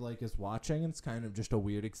 and Gabe like is watching. And it's kind of just a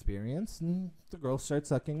weird experience. And the girl starts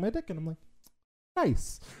sucking my dick, and I'm like,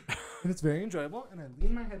 nice. And it's very enjoyable. And I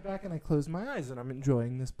lean my head back and I close my eyes, and I'm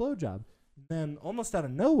enjoying this blowjob. Then almost out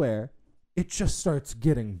of nowhere, it just starts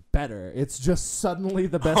getting better. It's just suddenly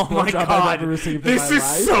the best Oh my blowjob I've God. ever received This in my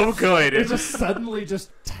is life. so good. It's just suddenly just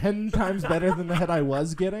 10 times better than the head I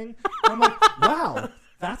was getting. And I'm like, wow,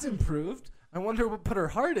 that's improved. I wonder what put her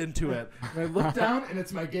heart into it. And I look down, and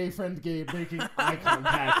it's my gay friend Gabe making eye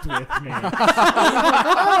contact with me.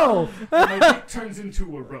 Oh! And my dick turns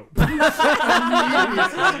into a rope.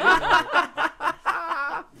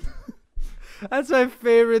 That's my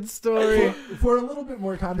favorite story. For a little bit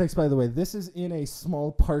more context, by the way, this is in a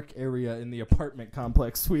small park area in the apartment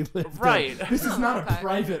complex we live in. Right. This is not a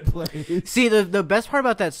private place. See, the best part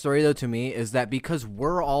about that story, though, to me, is that because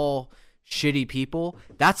we're all shitty people,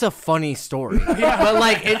 that's a funny story. But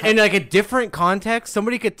like in like a different context,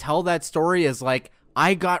 somebody could tell that story as like,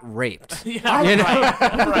 I got raped. Yeah, You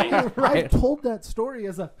know? right. I've told that story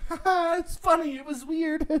as a, haha, it's funny, it was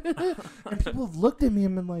weird. And people have looked at me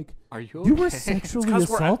and been like, Are you okay? you were sexually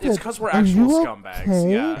assaulted. It's 'cause we're Are actual you scumbags, okay?"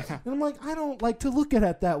 yeah. And I'm like, I don't like to look at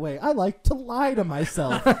it that way. I like to lie to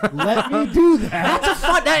myself. Let me do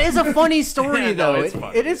that. That is a funny story, Yeah, though. no, it's It-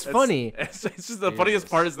 funny. it is funny. It's just the funniest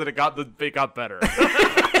part is that it got better.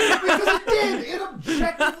 Because it did. It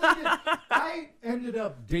objectively did. I ended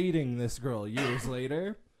up dating this girl years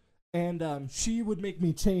later. And she would make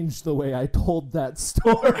me change the way I told that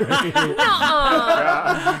story. That's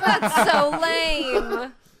so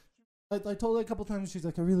lame. I told her a couple times, she's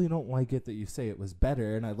like, I really don't like it that you say it was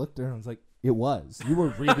better. And I looked at her and I was like, it was. You were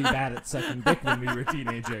really bad at sucking dick when we were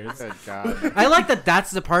teenagers. Good God. I like that that's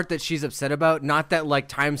the part that she's upset about, not that like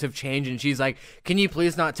times have changed and she's like, can you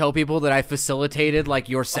please not tell people that I facilitated like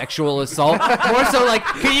your sexual assault? More so like,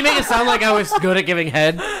 can you make it sound like I was good at giving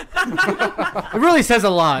head? It really says a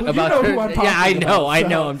lot Well, you about know her. who I'm Yeah, I talking know, about, I so-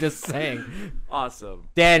 know, I'm just saying. Awesome.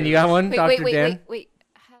 Dan, you got one? Wait, Dr. wait, Dan? wait.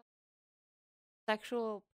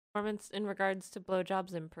 Sexual performance in regards to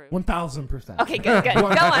blowjobs improved. 1000%. Okay, good. Go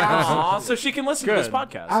on. Aw, so she can listen to this Good.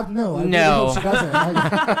 podcast. No, I really No. hope she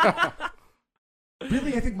doesn't.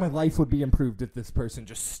 Really, I think my life would be improved if this person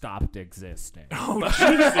just stopped existing. Oh,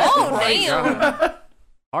 damn.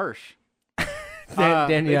 Harsh.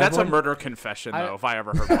 Dan, you have That's a one? murder confession, though, if I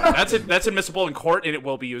ever heard one. That's admissible in court, and it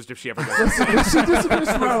will be used if she ever goes. If she disappears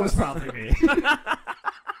tomorrow, it's probably me.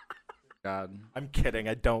 God. I'm kidding.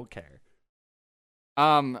 I don't care.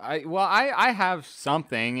 I have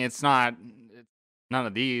something. It's none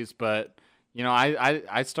of these, but you know,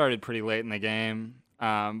 I started pretty late in the game.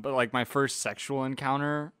 But like my first sexual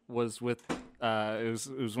encounter was with it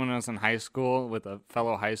was when I was in high school with a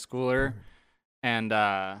fellow high schooler, and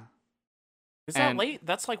Is that And- late?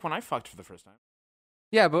 That's like when I fucked for the first time.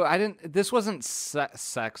 yeah, but I didn't. This wasn't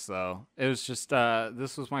sex though. It was just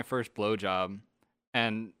this was my first blowjob,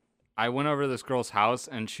 and I went over to this girl's house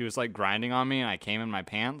and she was like grinding on me, and I came in my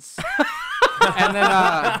pants. And then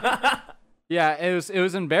yeah, it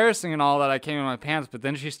was embarrassing and all that I came in my pants, but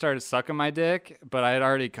then she started sucking my dick, but I had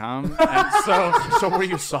already come, and so were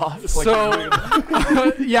you soft? so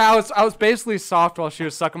yeah, I was basically soft while she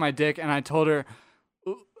was sucking my dick, and I told her,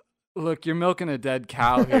 look, you're milking a dead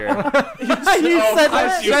cow here. You said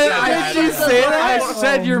that? I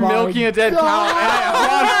said you're Oh milking my a dead cow. And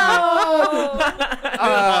I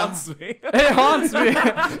haunts me. It haunts me.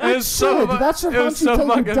 It's so that should it was haunt you so till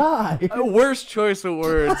you fucking die. worst choice of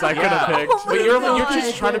words I could have picked. But you're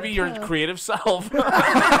just trying to be your creative self.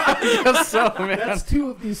 Just so, man. That's two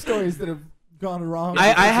of these stories that have gone wrong.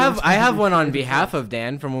 I have one on behalf of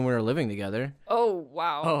Dan from when we were living together. Oh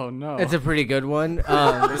wow. Oh no. It's a pretty good one.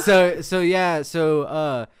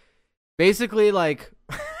 Basically like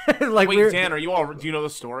like Wait, Dan, do you know the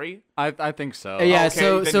story? I think so. yeah, Okay,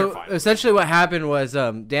 then you're so fine. essentially what happened was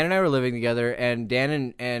Dan and I were living together, and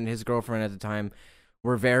Dan and his girlfriend at the time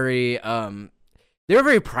were very they were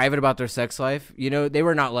very private about their sex life. You know, they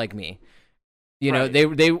were not like me. You know,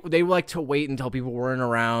 Right. they like to wait until people weren't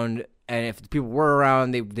around, and if people were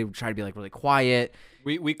around, they would try to be like really quiet.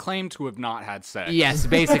 We claim to have not had sex. Yes,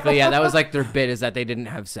 basically, yeah, that was like their bit, is that they didn't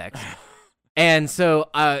have sex. And so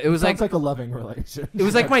it was Sounds like a loving relationship. it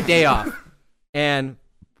was like my day off, and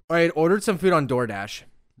I had ordered some food on DoorDash,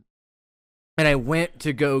 and I went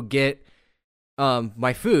to go get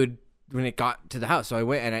my food when it got to the house. So I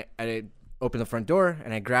went and I opened the front door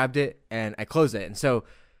and I grabbed it and I closed it. And so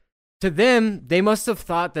to them, they must have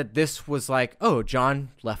thought that this was like, oh, John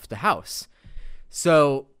left the house.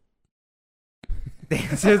 So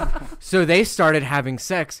they started having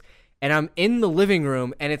sex, and I'm in the living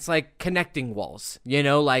room, and it's like connecting walls, you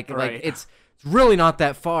know, like it's really not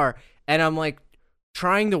that far, and I'm like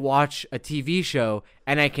trying to watch a TV show,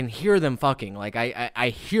 and I can hear them fucking. Like I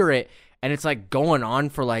hear it, and it's like going on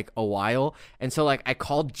for like a while, and so like I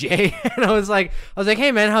called Jay, and I was like,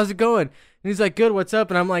 hey man, how's it going? And he's like, good, what's up?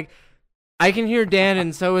 And I'm like, I can hear Dan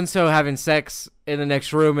and so having sex in the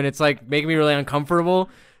next room, and it's like making me really uncomfortable.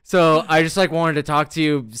 So I just like wanted to talk to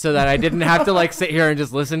you so that I didn't have to like sit here and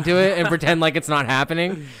just listen to it and pretend like it's not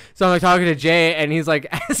happening. So I'm like talking to Jay, and he's like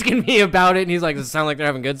asking me about it, and he's like, does it sound like they're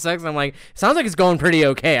having good sex? And I'm like, sounds like it's going pretty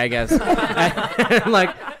okay, I guess. and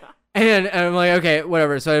I'm like, okay,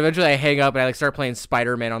 whatever. So eventually I hang up and I like start playing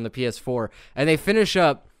Spider-Man on the PS4, and they finish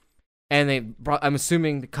up, and I'm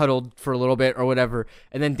assuming cuddled for a little bit or whatever.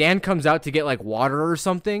 And then Dan comes out to get like water or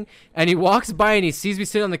something, and he walks by and he sees me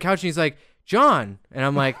sitting on the couch, and he's like, John. And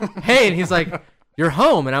I'm like, hey. And he's like, you're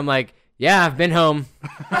home. And I'm like, yeah, I've been home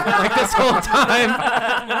like this whole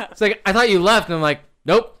time. It's like, I thought you left. And I'm like,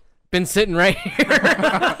 nope, been sitting right here.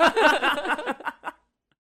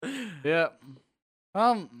 Yeah.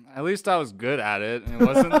 At least I was good at it.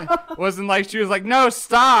 It wasn't like she was like, no,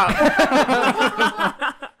 stop.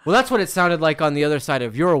 Well, that's what it sounded like on the other side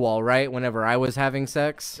of your wall, right? Whenever I was having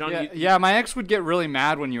sex. John, Yeah, my ex would get really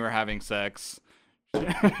mad when you were having sex.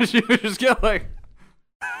 She would just get like,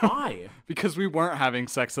 why? because we weren't having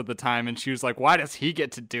sex at the time, and she was like, why does he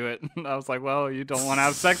get to do it? And I was like, well, you don't want to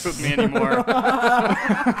have sex with me anymore.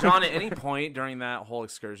 John, at any point during that whole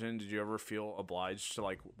excursion, did you ever feel obliged to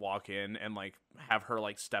like walk in and like have her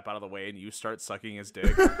like step out of the way and you start sucking his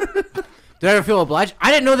dick? Did I ever feel obliged? I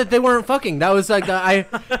didn't know that they weren't fucking. That was like I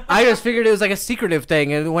just figured it was like a secretive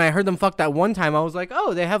thing. And when I heard them fuck that one time, I was like,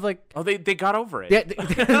 oh, they have like, Oh, they got over it. yeah,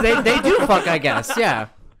 they do fuck, I guess. Yeah.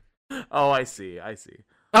 Oh, I see.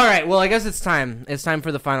 All right. Well, I guess it's time. It's time for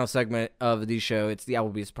the final segment of the show. It's the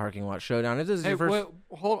Applebee's Parking Lot Showdown. This is Hey, your first. wait,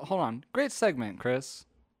 hold on. Great segment, Chris.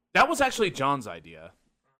 That was actually John's idea.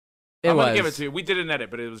 It I'm was. gonna give it to you. We did an edit,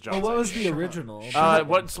 but it was John's. What was idea. the original?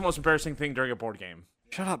 What's the most embarrassing thing during a board game?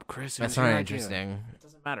 Shut up, Chris. That's It was your not idea. interesting. It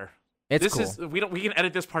doesn't matter. It's This cool. is we can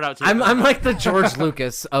edit this part out too. I'm like the George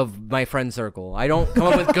Lucas of my friend circle. I don't come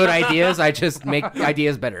up with good ideas. I just make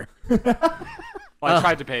ideas better. Well, I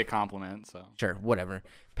tried to pay a compliment, so. Sure, whatever.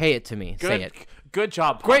 Pay it to me. Say it. Good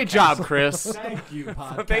job. Great podcast. job, Chris. Thank you,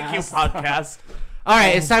 podcast. Thank you, podcast. All right,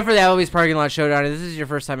 it's time for the Applebee's Parking Lot Showdown. If this is your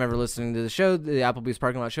first time ever listening to the show, the Applebee's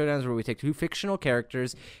Parking Lot Showdown is where we take two fictional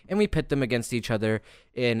characters and we pit them against each other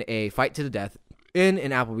in a fight to the death in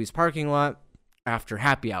an Applebee's parking lot after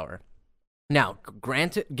happy hour. Now,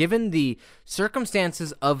 granted, given the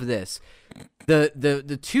circumstances of this,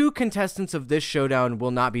 the two contestants of this showdown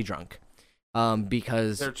will not be drunk.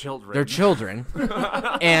 Because They're children. They're children.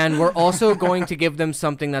 And we're also going to give them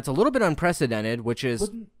something that's a little bit unprecedented, which is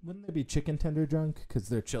Wouldn't they be chicken tender drunk? Because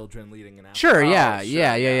they're children leading an apple. sure, yeah. sure,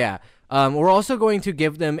 Yeah. We're also going to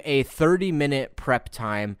give them a 30-minute prep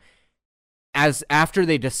time. As after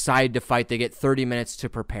they decide to fight, they get 30 minutes to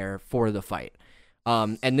prepare for the fight.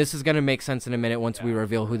 And this is going to make sense in a minute once we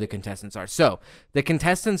reveal who the contestants are. So the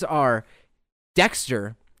contestants are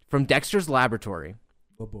Dexter from Dexter's Laboratory.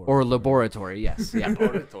 Or laboratory, yes. Yeah.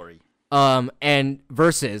 Laboratory. And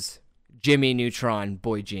versus Jimmy Neutron,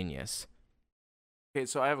 Boy Genius. Okay,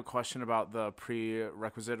 so I have a question about the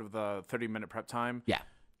prerequisite of the 30-minute prep time. Yeah.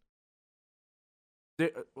 Do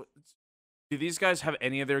these guys have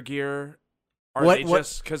any of their gear Are What- they what-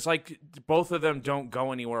 just because like both of them don't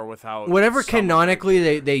go anywhere without whatever someone.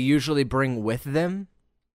 canonically they usually bring with them.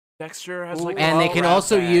 Dexter has like And a they can grab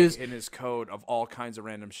also bag use- in his coat of all kinds of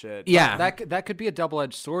random shit. Yeah, That could be a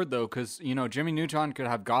double-edged sword though, because Jimmy Neutron could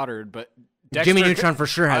have Goddard, but Dexter Jimmy could- Neutron for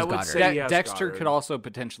sure has I would Goddard. say- he has Dexter Goddard. could also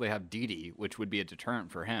potentially have Dee Dee, which would be a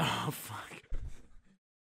deterrent for him. Oh fuck.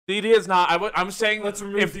 DD is not. I'm saying Let's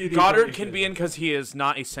remove if DD from Goddard the can be in because he is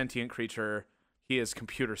not a sentient creature, he is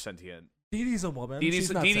computer sentient. Dee Dee's a woman. Dee She's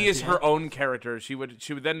not Dee is sentient. her own character. She would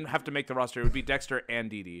then have to make the roster. It would be Dexter and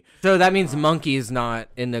Dee Dee. So that means Monkey's not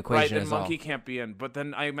in the Right, equation then as Monkey well. can't be in. But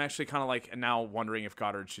then I'm actually kind of like now wondering if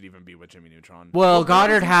Goddard should even be with Jimmy Neutron. Well,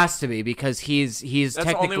 Goddard has to be because he's That's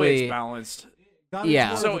the only way technically it's balanced. Goddard's yeah.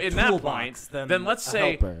 more So of a in that toolbox point, than then let's a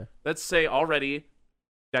say helper. already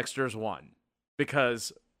Dexter's won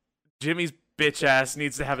because Jimmy's bitch ass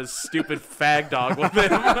needs to have his stupid fag dog with him.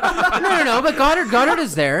 no, but Goddard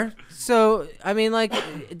is there. So I mean, like,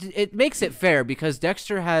 it makes it fair because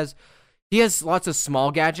Dexter has lots of small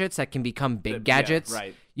gadgets that can become big gadgets. Yeah,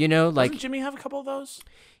 right. Like Doesn't Jimmy have a couple of those?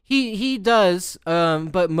 he does.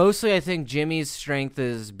 But mostly I think Jimmy's strength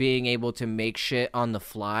is being able to make shit on the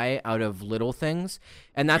fly out of little things,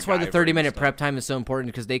 and that's why the MacGyver 30-minute and prep time is so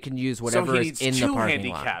important because they can use whatever so he is needs in two the parking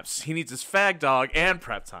lot. handicaps. He needs his fag dog and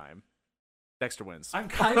prep time. Dexter wins. I'm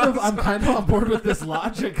kind of on board with this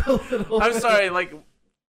logic a little. I'm bit. sorry, like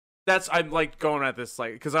I'm like going at this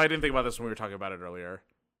like because I didn't think about this when we were talking about it earlier.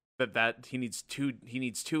 That he needs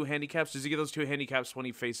two handicaps. Does he get those two handicaps when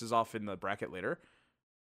he faces off in the bracket later?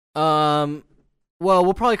 Well,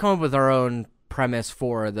 we'll probably come up with our own premise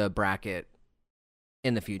for the bracket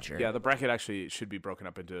in the future. Yeah, the bracket actually should be broken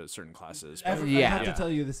up into certain classes. I Yeah. have to tell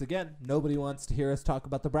you this again. Nobody wants to hear us talk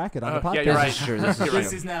about the bracket on the podcast. Yeah, you're This right. is true. This is You're true. right.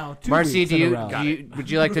 This is now 2 Marcie, weeks do in a you, row. would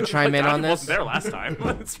you like to chime in I on wasn't this? there last time.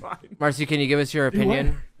 It's fine. Marcie, can you give us your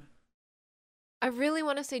opinion? I really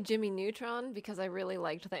want to say Jimmy Neutron because I really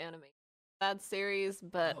liked the anime that series,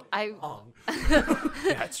 but I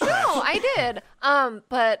Yeah, it's no, trash. I did.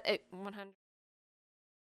 But 100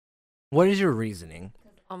 What is your reasoning?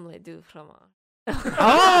 omelette du fromage.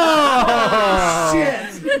 Oh,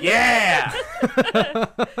 Shit! Yeah.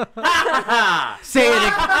 Say it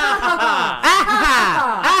again.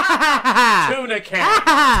 Tuna can.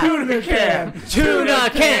 Tuna can. Tuna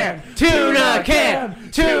can. Tuna can.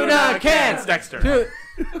 Tuna It's can. Dexter.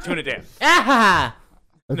 Tuna Dan. Ah.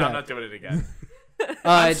 No, I'm not doing it again.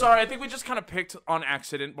 I'm sorry. I think we just kind of picked on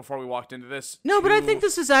accident before we walked into this. No, but I to- think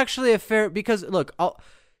this is actually a fair because look,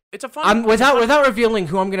 it's a fun. without revealing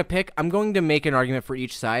who I'm gonna pick, I'm going to make an argument for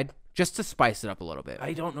each side just to spice it up a little bit.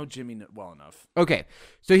 I don't know Jimmy well enough. Okay,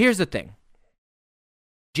 so here's the thing.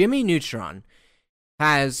 Jimmy Neutron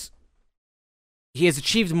has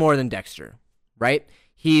achieved more than Dexter, right?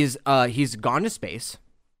 He's gone to space,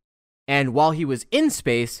 and while he was in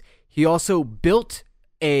space, he also built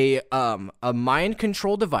a mind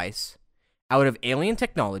control device out of alien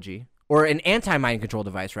technology, or an anti-mind control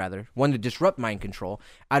device rather, one to disrupt mind control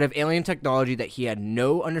out of alien technology that he had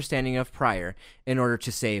no understanding of prior in order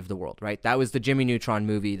to save the world, right? That was the Jimmy Neutron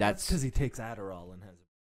movie. That's That's because he takes Adderall and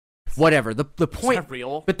has. whatever. The Is point that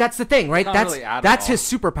real? but that's the thing, right? Not That's really Adderall. that's his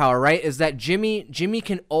superpower, right? Is that Jimmy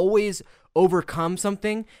can always overcome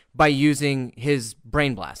something by using his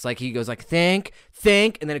brain blast. Like he goes like think,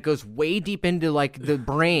 and then it goes way deep into like the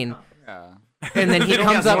brain, Yeah. and then he They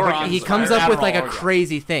comes have up neurons. with like a Adderall, yeah.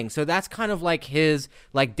 crazy thing. So that's kind of like his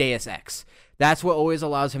like Deus Ex. That's what always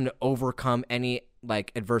allows him to overcome any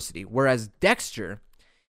like adversity. Whereas Dexter,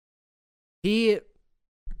 he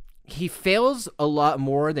fails a lot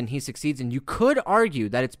more than he succeeds, and you could argue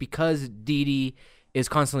that it's because Dee Dee is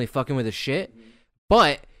constantly fucking with his shit,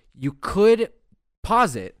 but you could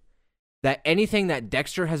posit that anything that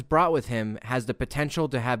Dexter has brought with him has the potential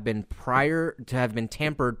to have been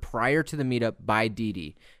tampered prior to the meetup by Dee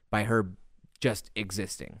Dee, by her just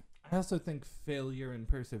existing. I also think failure and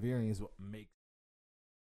persevering is what makes.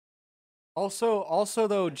 Also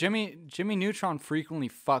though, Jimmy Neutron frequently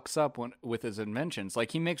fucks up with his inventions.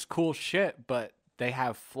 Like he makes cool shit, but they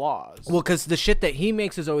have flaws. Well, because the shit that he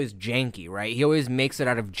makes is always janky, right? He always makes it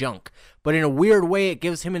out of junk. But in a weird way, it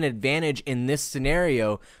gives him an advantage in this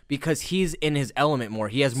scenario because he's in his element more.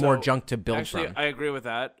 He has more So, junk to build Actually, from. I agree with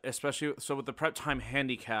that, especially so with the prep time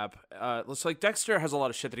handicap. Looks like Dexter has a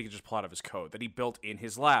lot of shit that he can just pull out of his code that he built in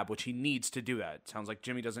his lab, which he needs to do that. Sounds like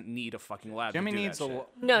Jimmy doesn't need a fucking lab. Jimmy to do needs that a shit.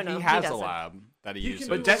 No, he he has a doesn't. lab that he uses.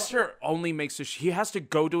 But Dexter only makes this. He has to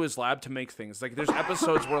go to his lab to make things. Like there's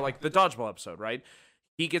episodes where, like the dodgeball episode, right?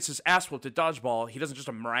 He gets his ass whooped at dodgeball. He doesn't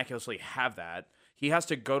just miraculously have that. he has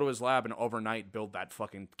to go to his lab and overnight build that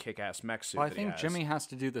fucking kick-ass mech suit. Well, I that he think has. Jimmy has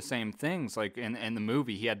to do the same things. Like in the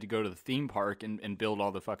movie, he had to go to the theme park and build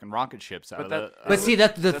all the fucking rocket ships out of the. But see,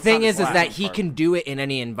 the that's thing not is his that lab he part. can do it in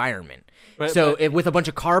any environment. But- So but- with a bunch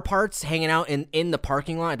of car parts hanging out in the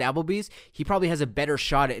parking lot at Applebee's, he probably has a better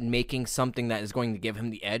shot at making something that is going to give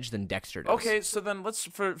him the edge than Dexter does. Okay, so then let's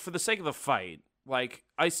for the sake of the fight, like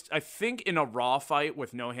I think in a raw fight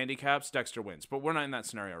with no handicaps, Dexter wins. But we're not in that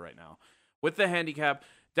scenario right now. With the handicap,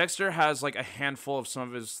 Dexter has like a handful of some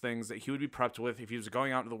of his things that he would be prepped with if he was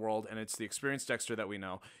going out into the world, and it's the experienced Dexter that we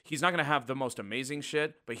know. He's not going to have the most amazing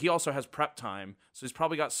shit, but he also has prep time, so he's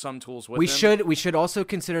probably got some tools with him. We should also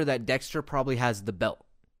consider that Dexter probably has the belt.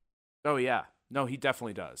 Oh yeah, no, he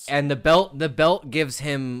definitely does. And the belt gives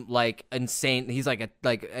him like insane. He's like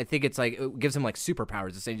I think it's like it gives him like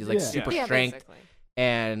superpowers. He's like Yeah. super Yeah, strength basically.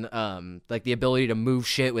 and like the ability to move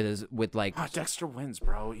shit with like. Dexter wins,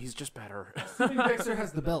 bro. He's just better. Assuming Dexter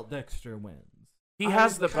has the belt, Dexter wins. He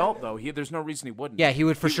has the belt though. There's no reason he wouldn't. Yeah, he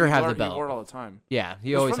would for sure have the He belt. wore it all the time. Yeah,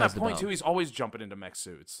 he 'Cause always from has that the point belt. too, he's always jumping into mech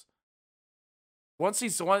suits. I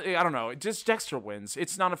don't know. Just Dexter wins.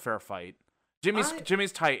 It's not a fair fight.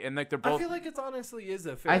 Jimmy's tight, and like they're I both. feel like it's honestly is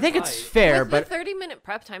a fair I think it's fight. fair, With but the 30-minute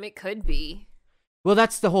prep time, it could be. well,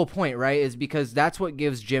 that's the whole point, right? Is because that's what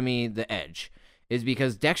gives Jimmy the edge. Is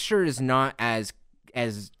because Dexter is not as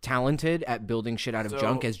talented at building shit out of So-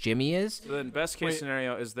 junk as Jimmy is. So then, best case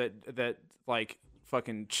scenario is that like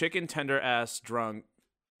fucking chicken tender ass drunk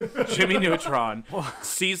Jimmy Neutron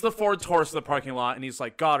sees the Ford Taurus in the parking lot, and he's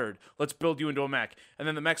like, Goddard, let's build you into a mech. And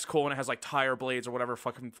then the mech's cool, and it has like tire blades or whatever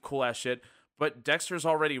fucking cool ass shit. But Dexter's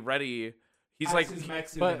already ready. He's like,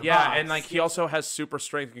 yeah, and like he also has super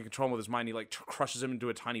strength and control with his mind. He like crushes him into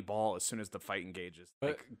a tiny ball as soon as the fight engages. But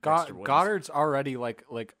Like, Dexter wins. Goddard's already like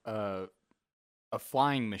a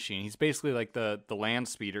flying machine. He's basically like the land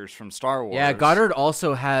speeders from Star Wars. Yeah, Goddard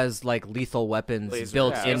also has like lethal weapons Laser-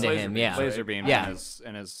 built yeah, into laser him. beams, Yeah, laser beam Yeah. in his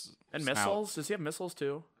And snout, missiles? Does he have missiles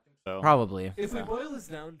too? so. probably. If we boil this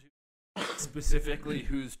down to specifically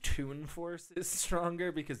whose Toon Force is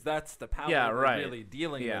stronger, because that's the power Yeah, we're right. really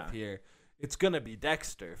dealing Yeah. with here, it's gonna be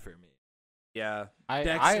Dexter for me. Yeah.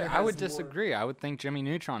 Dexter I would has more- disagree. I would think Jimmy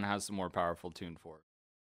Neutron has the more powerful tune for it.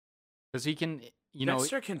 Because he can,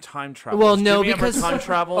 Dexter can time travel. Well, Has no, Jimmy ever because- time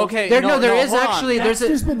travel. Okay, There no, there is hold on. actually there's a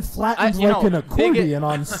Dexter's been flattened you like know, an accordion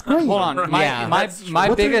on screen. Hold on. Yeah, My that's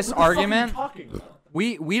true. biggest argument. Talking about?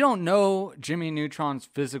 We don't know Jimmy Neutron's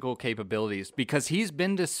physical capabilities because he's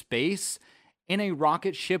been to space in a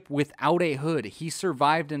rocket ship without a hood. He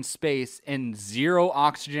survived in space in zero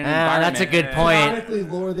oxygen environment. that's a good point. Ironically,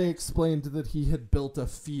 lore they explained that he had built a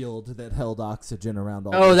field that held oxygen around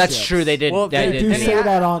all. Oh, the that's ships. true. They did. Well, they They did. do Then he say had-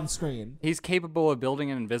 that on screen. He's capable of building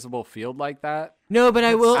an invisible field like that. No, but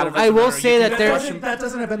I will. out of I will matter. say You that can- there. That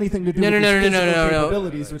doesn't have anything to do No, with no, his no, no, physical no, no, no.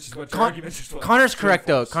 capabilities, which is what your Con- argument is. Connor's correct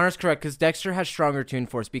though. Connor's correct because Dexter has stronger Toon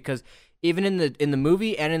Force because even in the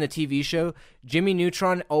movie and in the TV show, Jimmy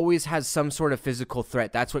Neutron always has some sort of physical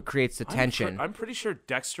threat. That's what creates the tension. I'm pretty sure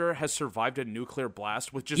Dexter has survived a nuclear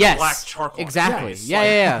blast with just Yes, black charcoal. exactly. Yes,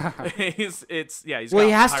 Yeah. he's he's Well, got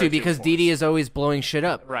he has higher to Toon because Force. Dee Dee is always blowing shit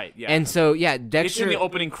up. Right, yeah. And so yeah, It's in Dexter. the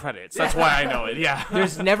opening credits. That's why I know it. Yeah.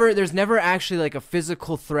 there's never actually like a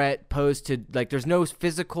physical threat posed to like there's no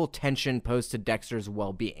physical tension posed to Dexter's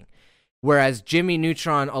well-being. Whereas Jimmy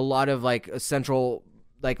Neutron, a lot of like a central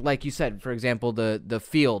like you said, for example, the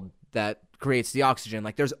field that creates the oxygen,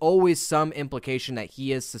 like there's always some implication that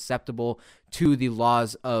he is susceptible to the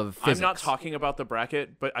laws of physics. I'm not talking about the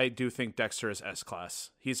bracket, but I do think Dexter is S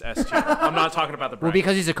class. He's S tier. I'm not talking about the bracket. Well,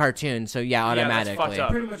 because he's a cartoon, so yeah, that's automatically. fucked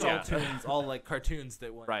up. Pretty much Yeah. all tunes, all like cartoons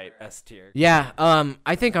that went Right. S tier. Yeah,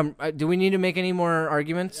 I think do we need to make any more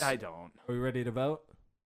arguments? I don't. Are we ready to vote?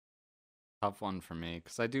 Tough one for me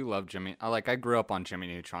because I do love Jimmy. I grew up on Jimmy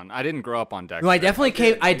Neutron. I didn't grow up on Dexter. No, I definitely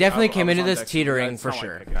came. I definitely I came was into on this Dexter. teetering It's for not like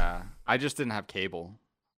sure. picking. Yeah, I just didn't have cable.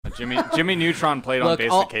 But Jimmy Neutron played on Look,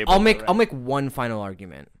 basic I'll, cable. I'll make one final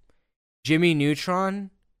argument. Jimmy Neutron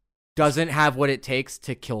doesn't have what it takes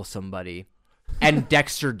to kill somebody, and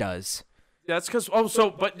Dexter does. That's because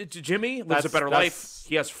but Jimmy lives a better life.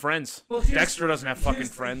 He has friends. Dexter doesn't have fucking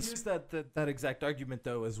friends. Here's that exact argument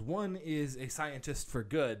though: is one is a scientist for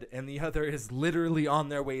good, and the other is literally on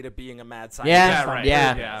their way to being a mad scientist. Yeah, right.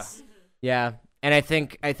 yeah. Yeah. Yeah, and I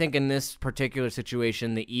think in this particular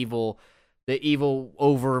situation, the evil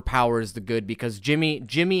overpowers the good because Jimmy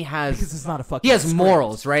Because has it's not a fucking. he has script.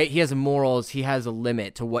 morals, right? He has morals. He has a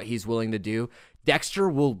limit to what he's willing to do. Dexter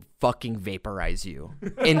will fucking vaporize you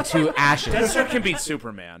into ashes. Dexter can beat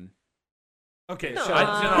Superman. Okay, No. so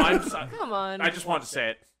I'm Come on. I just wanted to say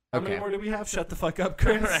it. How Okay. many more do we have? Shut the fuck up,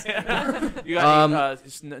 Chris. You got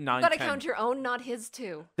You 9, gotta 10. count your own, not his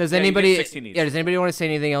too. Does Yeah, you get anybody? 16 each. Yeah. Does anybody want to say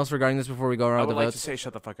anything else regarding this before we go I around would with the like votes? to say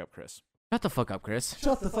shut the fuck up, Chris. Shut the fuck up, Chris.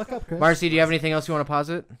 Shut the fuck up, Chris. Marcie, do you have anything else you want to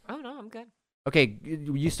posit? Oh no, I'm good. Okay,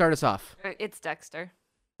 you start us off. It's Dexter.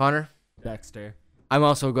 Connor? Dexter. I'm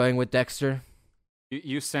also going with Dexter.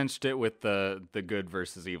 You cinched it with the good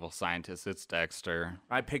versus evil scientist. It's Dexter.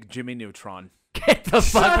 I picked Jimmy Neutron. Get the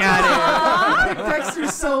fuck out of here. Dexter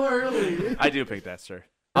so early. I do pick Dexter.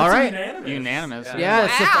 All right. Unanimous. Yeah,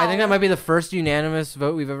 it's I think Wow. that might be the first unanimous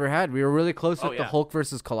vote we've ever had. We were really close Oh, with the yeah. Hulk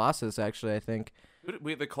versus Colossus, actually, I think.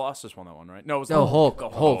 The Colossus won that one, right? No, it was No, the Hulk. The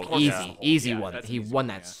Hulk. Yeah. Easy. Hulk. Easy Yeah, one. that's He an easy won one,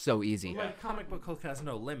 that yeah. so easy. Like, comic book Hulk has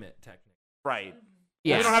no limit, technically. Right.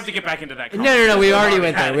 Yeah. We don't have to get back into that. No. We already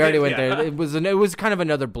went had there. We already it, went yeah. there. It was kind of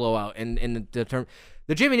another blowout in the term.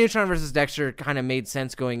 The Jimmy Neutron versus Dexter kind of made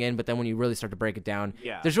sense going in, but then when you really start to break it down,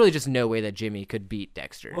 Yeah. there's really just no way that Jimmy could beat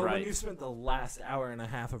Dexter. Well, Right. when you spent the last hour and a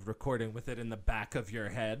half of recording with it in the back of your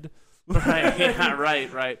head. Right. Yeah.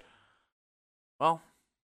 Right. Well,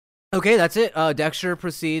 Okay, that's it. Dexter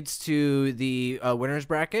proceeds to the winners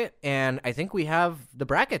bracket, and I think we have the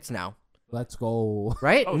brackets now, Let's go.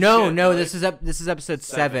 right? Oh, no, shit, no, really? this is episode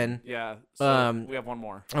 7. Yeah. So we have one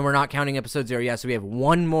more. And we're not counting episode 0. Yeah, so we have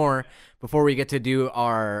one more before we get to do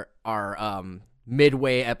our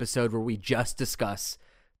midway episode where we just discuss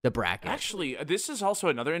the bracket. Actually, this is also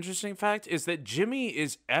another interesting fact: is that Jimmy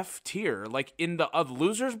is F tier. Like in the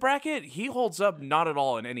losers bracket, he holds up not at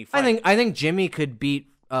all in any fight. I think Jimmy could beat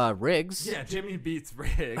Riggs. Yeah, Jimmy beats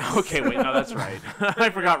Riggs. Okay, wait, no, that's right. I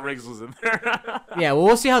forgot Riggs was in there. Yeah, well,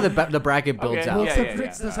 we'll see how the bracket builds Okay, out. Well, yeah, except yeah,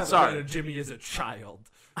 Riggs yeah. does have Sorry. a Jimmy is a child.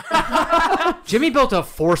 Jimmy built a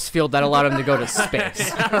force field that allowed him to go to space.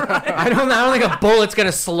 I don't think a bullet's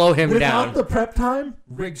gonna slow him Without down. the prep time,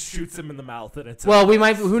 Riggs shoots him in the mouth, and it's Well, we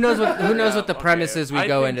might. Who knows what the premise is we I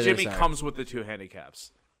go think into Jimmy this. comes with the 2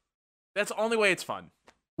 handicaps. That's the only way it's fun.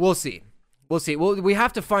 We'll see. Well, we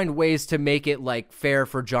have to find ways to make it like fair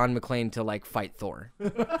for John McClane to like fight Thor.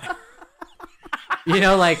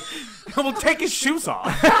 Like We'll take his shoes off.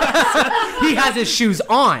 he has his shoes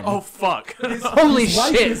on. Oh fuck. Holy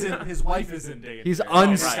shit! His wife is in danger. He's Right. Got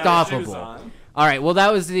his shoes unstoppable. on. All right. Well,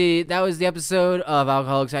 that was the episode of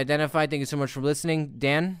Alcoholics Identified. Thank you so much for listening.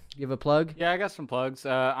 Dan, you have a plug? Yeah, I got some plugs.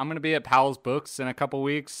 I'm going to be at Powell's Books in a couple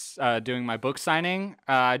weeks doing my book signing.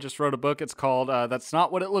 I just wrote a book. It's called That's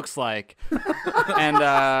Not What It Looks Like. and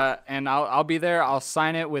I'll be there. I'll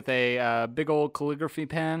sign it with a big old calligraphy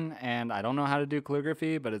pen. And I don't know how to do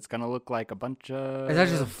calligraphy, but it's going to look like a bunch of Is that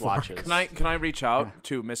just a fork? blotches. Can I reach out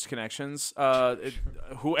to Missed Connections?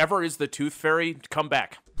 Whoever is the tooth fairy, come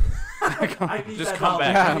back. I need Just that come dollar.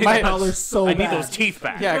 back. I need my- that dollar so I bad. need those teeth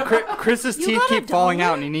back. Yeah, Chris's You teeth got a keep falling dollar?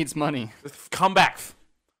 out and he needs money. Come back.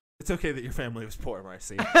 It's okay that your family was poor,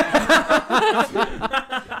 Marcie.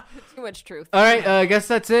 Too much truth. All right, I guess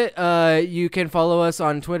that's it. You can follow us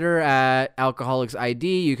on Twitter at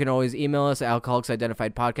AlcoholicsID. You can always email us at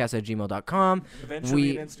alcoholicsidentifiedpodcast@gmail.com.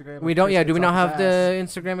 Eventually, an Instagram. We don't. Yeah, do we Chris not gets have off the his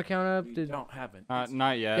ass. Instagram account up? We don't have it.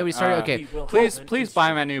 Not yet. Yeah, we started. Okay. He will Please, have it. please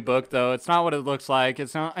buy my new book though. It's not what it looks like.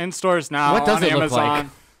 It's not in stores now. What does on it look Amazon. like?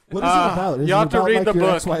 What is it about? Is you it have to about, read like, the your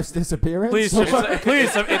book. ex-wife's disappearance? Please,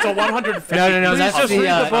 Please, it's a 150. No. Please That's just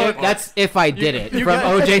read the book. That's If I Did It you from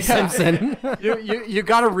got- O.J. Simpson. you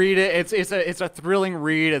got to read it. It's a thrilling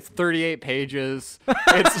read. It's 38 pages.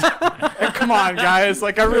 It's come on, guys.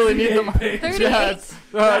 Like I really need the money. 38. Yeah, it's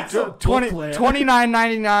That's a 20 booklet.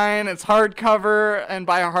 $29.99. It's hardcover, and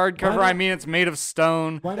by a hardcover Why I not- mean it's made of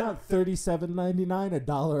stone. Why not $37.99,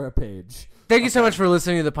 $1 a page? Thank you so much for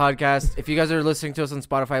listening to the podcast. If you guys are listening to us on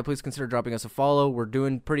Spotify, please consider dropping us a follow. We're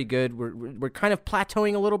doing pretty good. We're kind of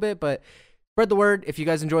plateauing a little bit, but spread the word. If you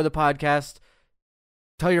guys enjoy the podcast,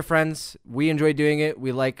 tell your friends. We enjoy doing it.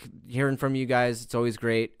 We like hearing from you guys. It's always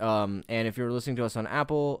great. And if you're listening to us on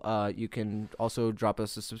Apple, you can also drop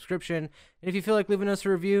us a subscription. And if you feel like leaving us a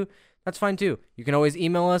review, that's fine too. You can always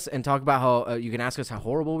email us and talk about how you can ask us how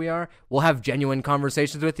horrible we are. We'll have genuine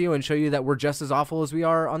conversations with you and show you that we're just as awful as we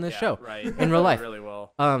are on this show Right. in real life. Really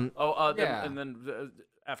well. Um, Yeah. And then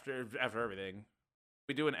after everything,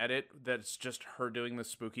 we do an edit that's just her doing the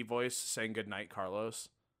spooky voice saying goodnight, Carlos.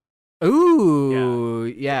 ooh,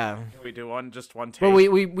 yeah. Can we do one take? Well,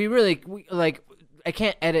 we really like I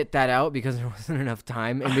can't edit that out because there wasn't enough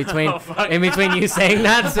time in between Oh, fuck. in between you saying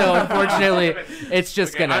that. So unfortunately, it's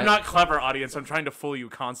just Okay, gonna. I'm not clever, audience. I'm trying to fool you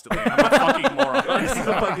constantly. I'm a fucking moron. He's a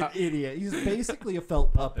fucking idiot. He's basically a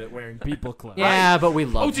felt puppet wearing people clothes. Yeah, but we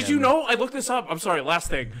love. Oh, did you know? I looked this up. I'm sorry. Last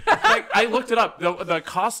thing, I looked it up. The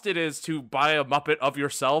cost it is to buy a Muppet of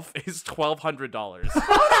yourself is $1,200.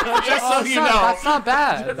 Just so you know, That's not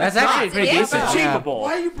bad. That's actually pretty Yeah. decent. it's achievable.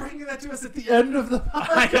 Why are you bringing that to us at the end of the podcast?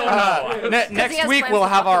 I don't know. Next has week plans we'll to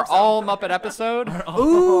have help our himself. all Muppet episode.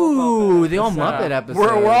 Ooh, the all Muppet episode.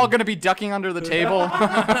 We're all gonna be ducking under the table.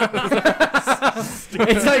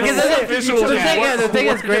 It's like the thing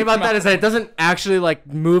that's great about that is that it doesn't actually like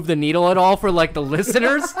move the needle at all for like the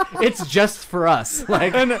listeners. It's just for us.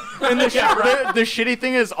 Like, And the shitty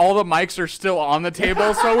thing is all the mics are still on the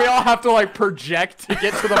table, so we all have to like project to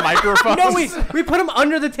get to the microphone. no, we put them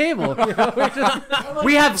under the table. You know,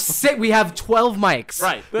 we have 12 mics.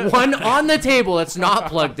 Right. One on the table that's not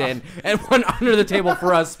plugged in, and one under the table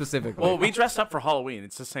for us specifically. Well, we dressed up for Halloween.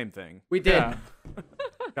 It's the same thing. we did. Yeah.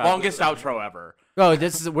 Longest outro ever. Oh,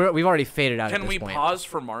 this is we've already faded out. Can at this we point. pause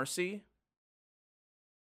for Marcie?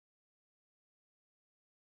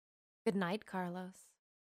 Good night, Carlos.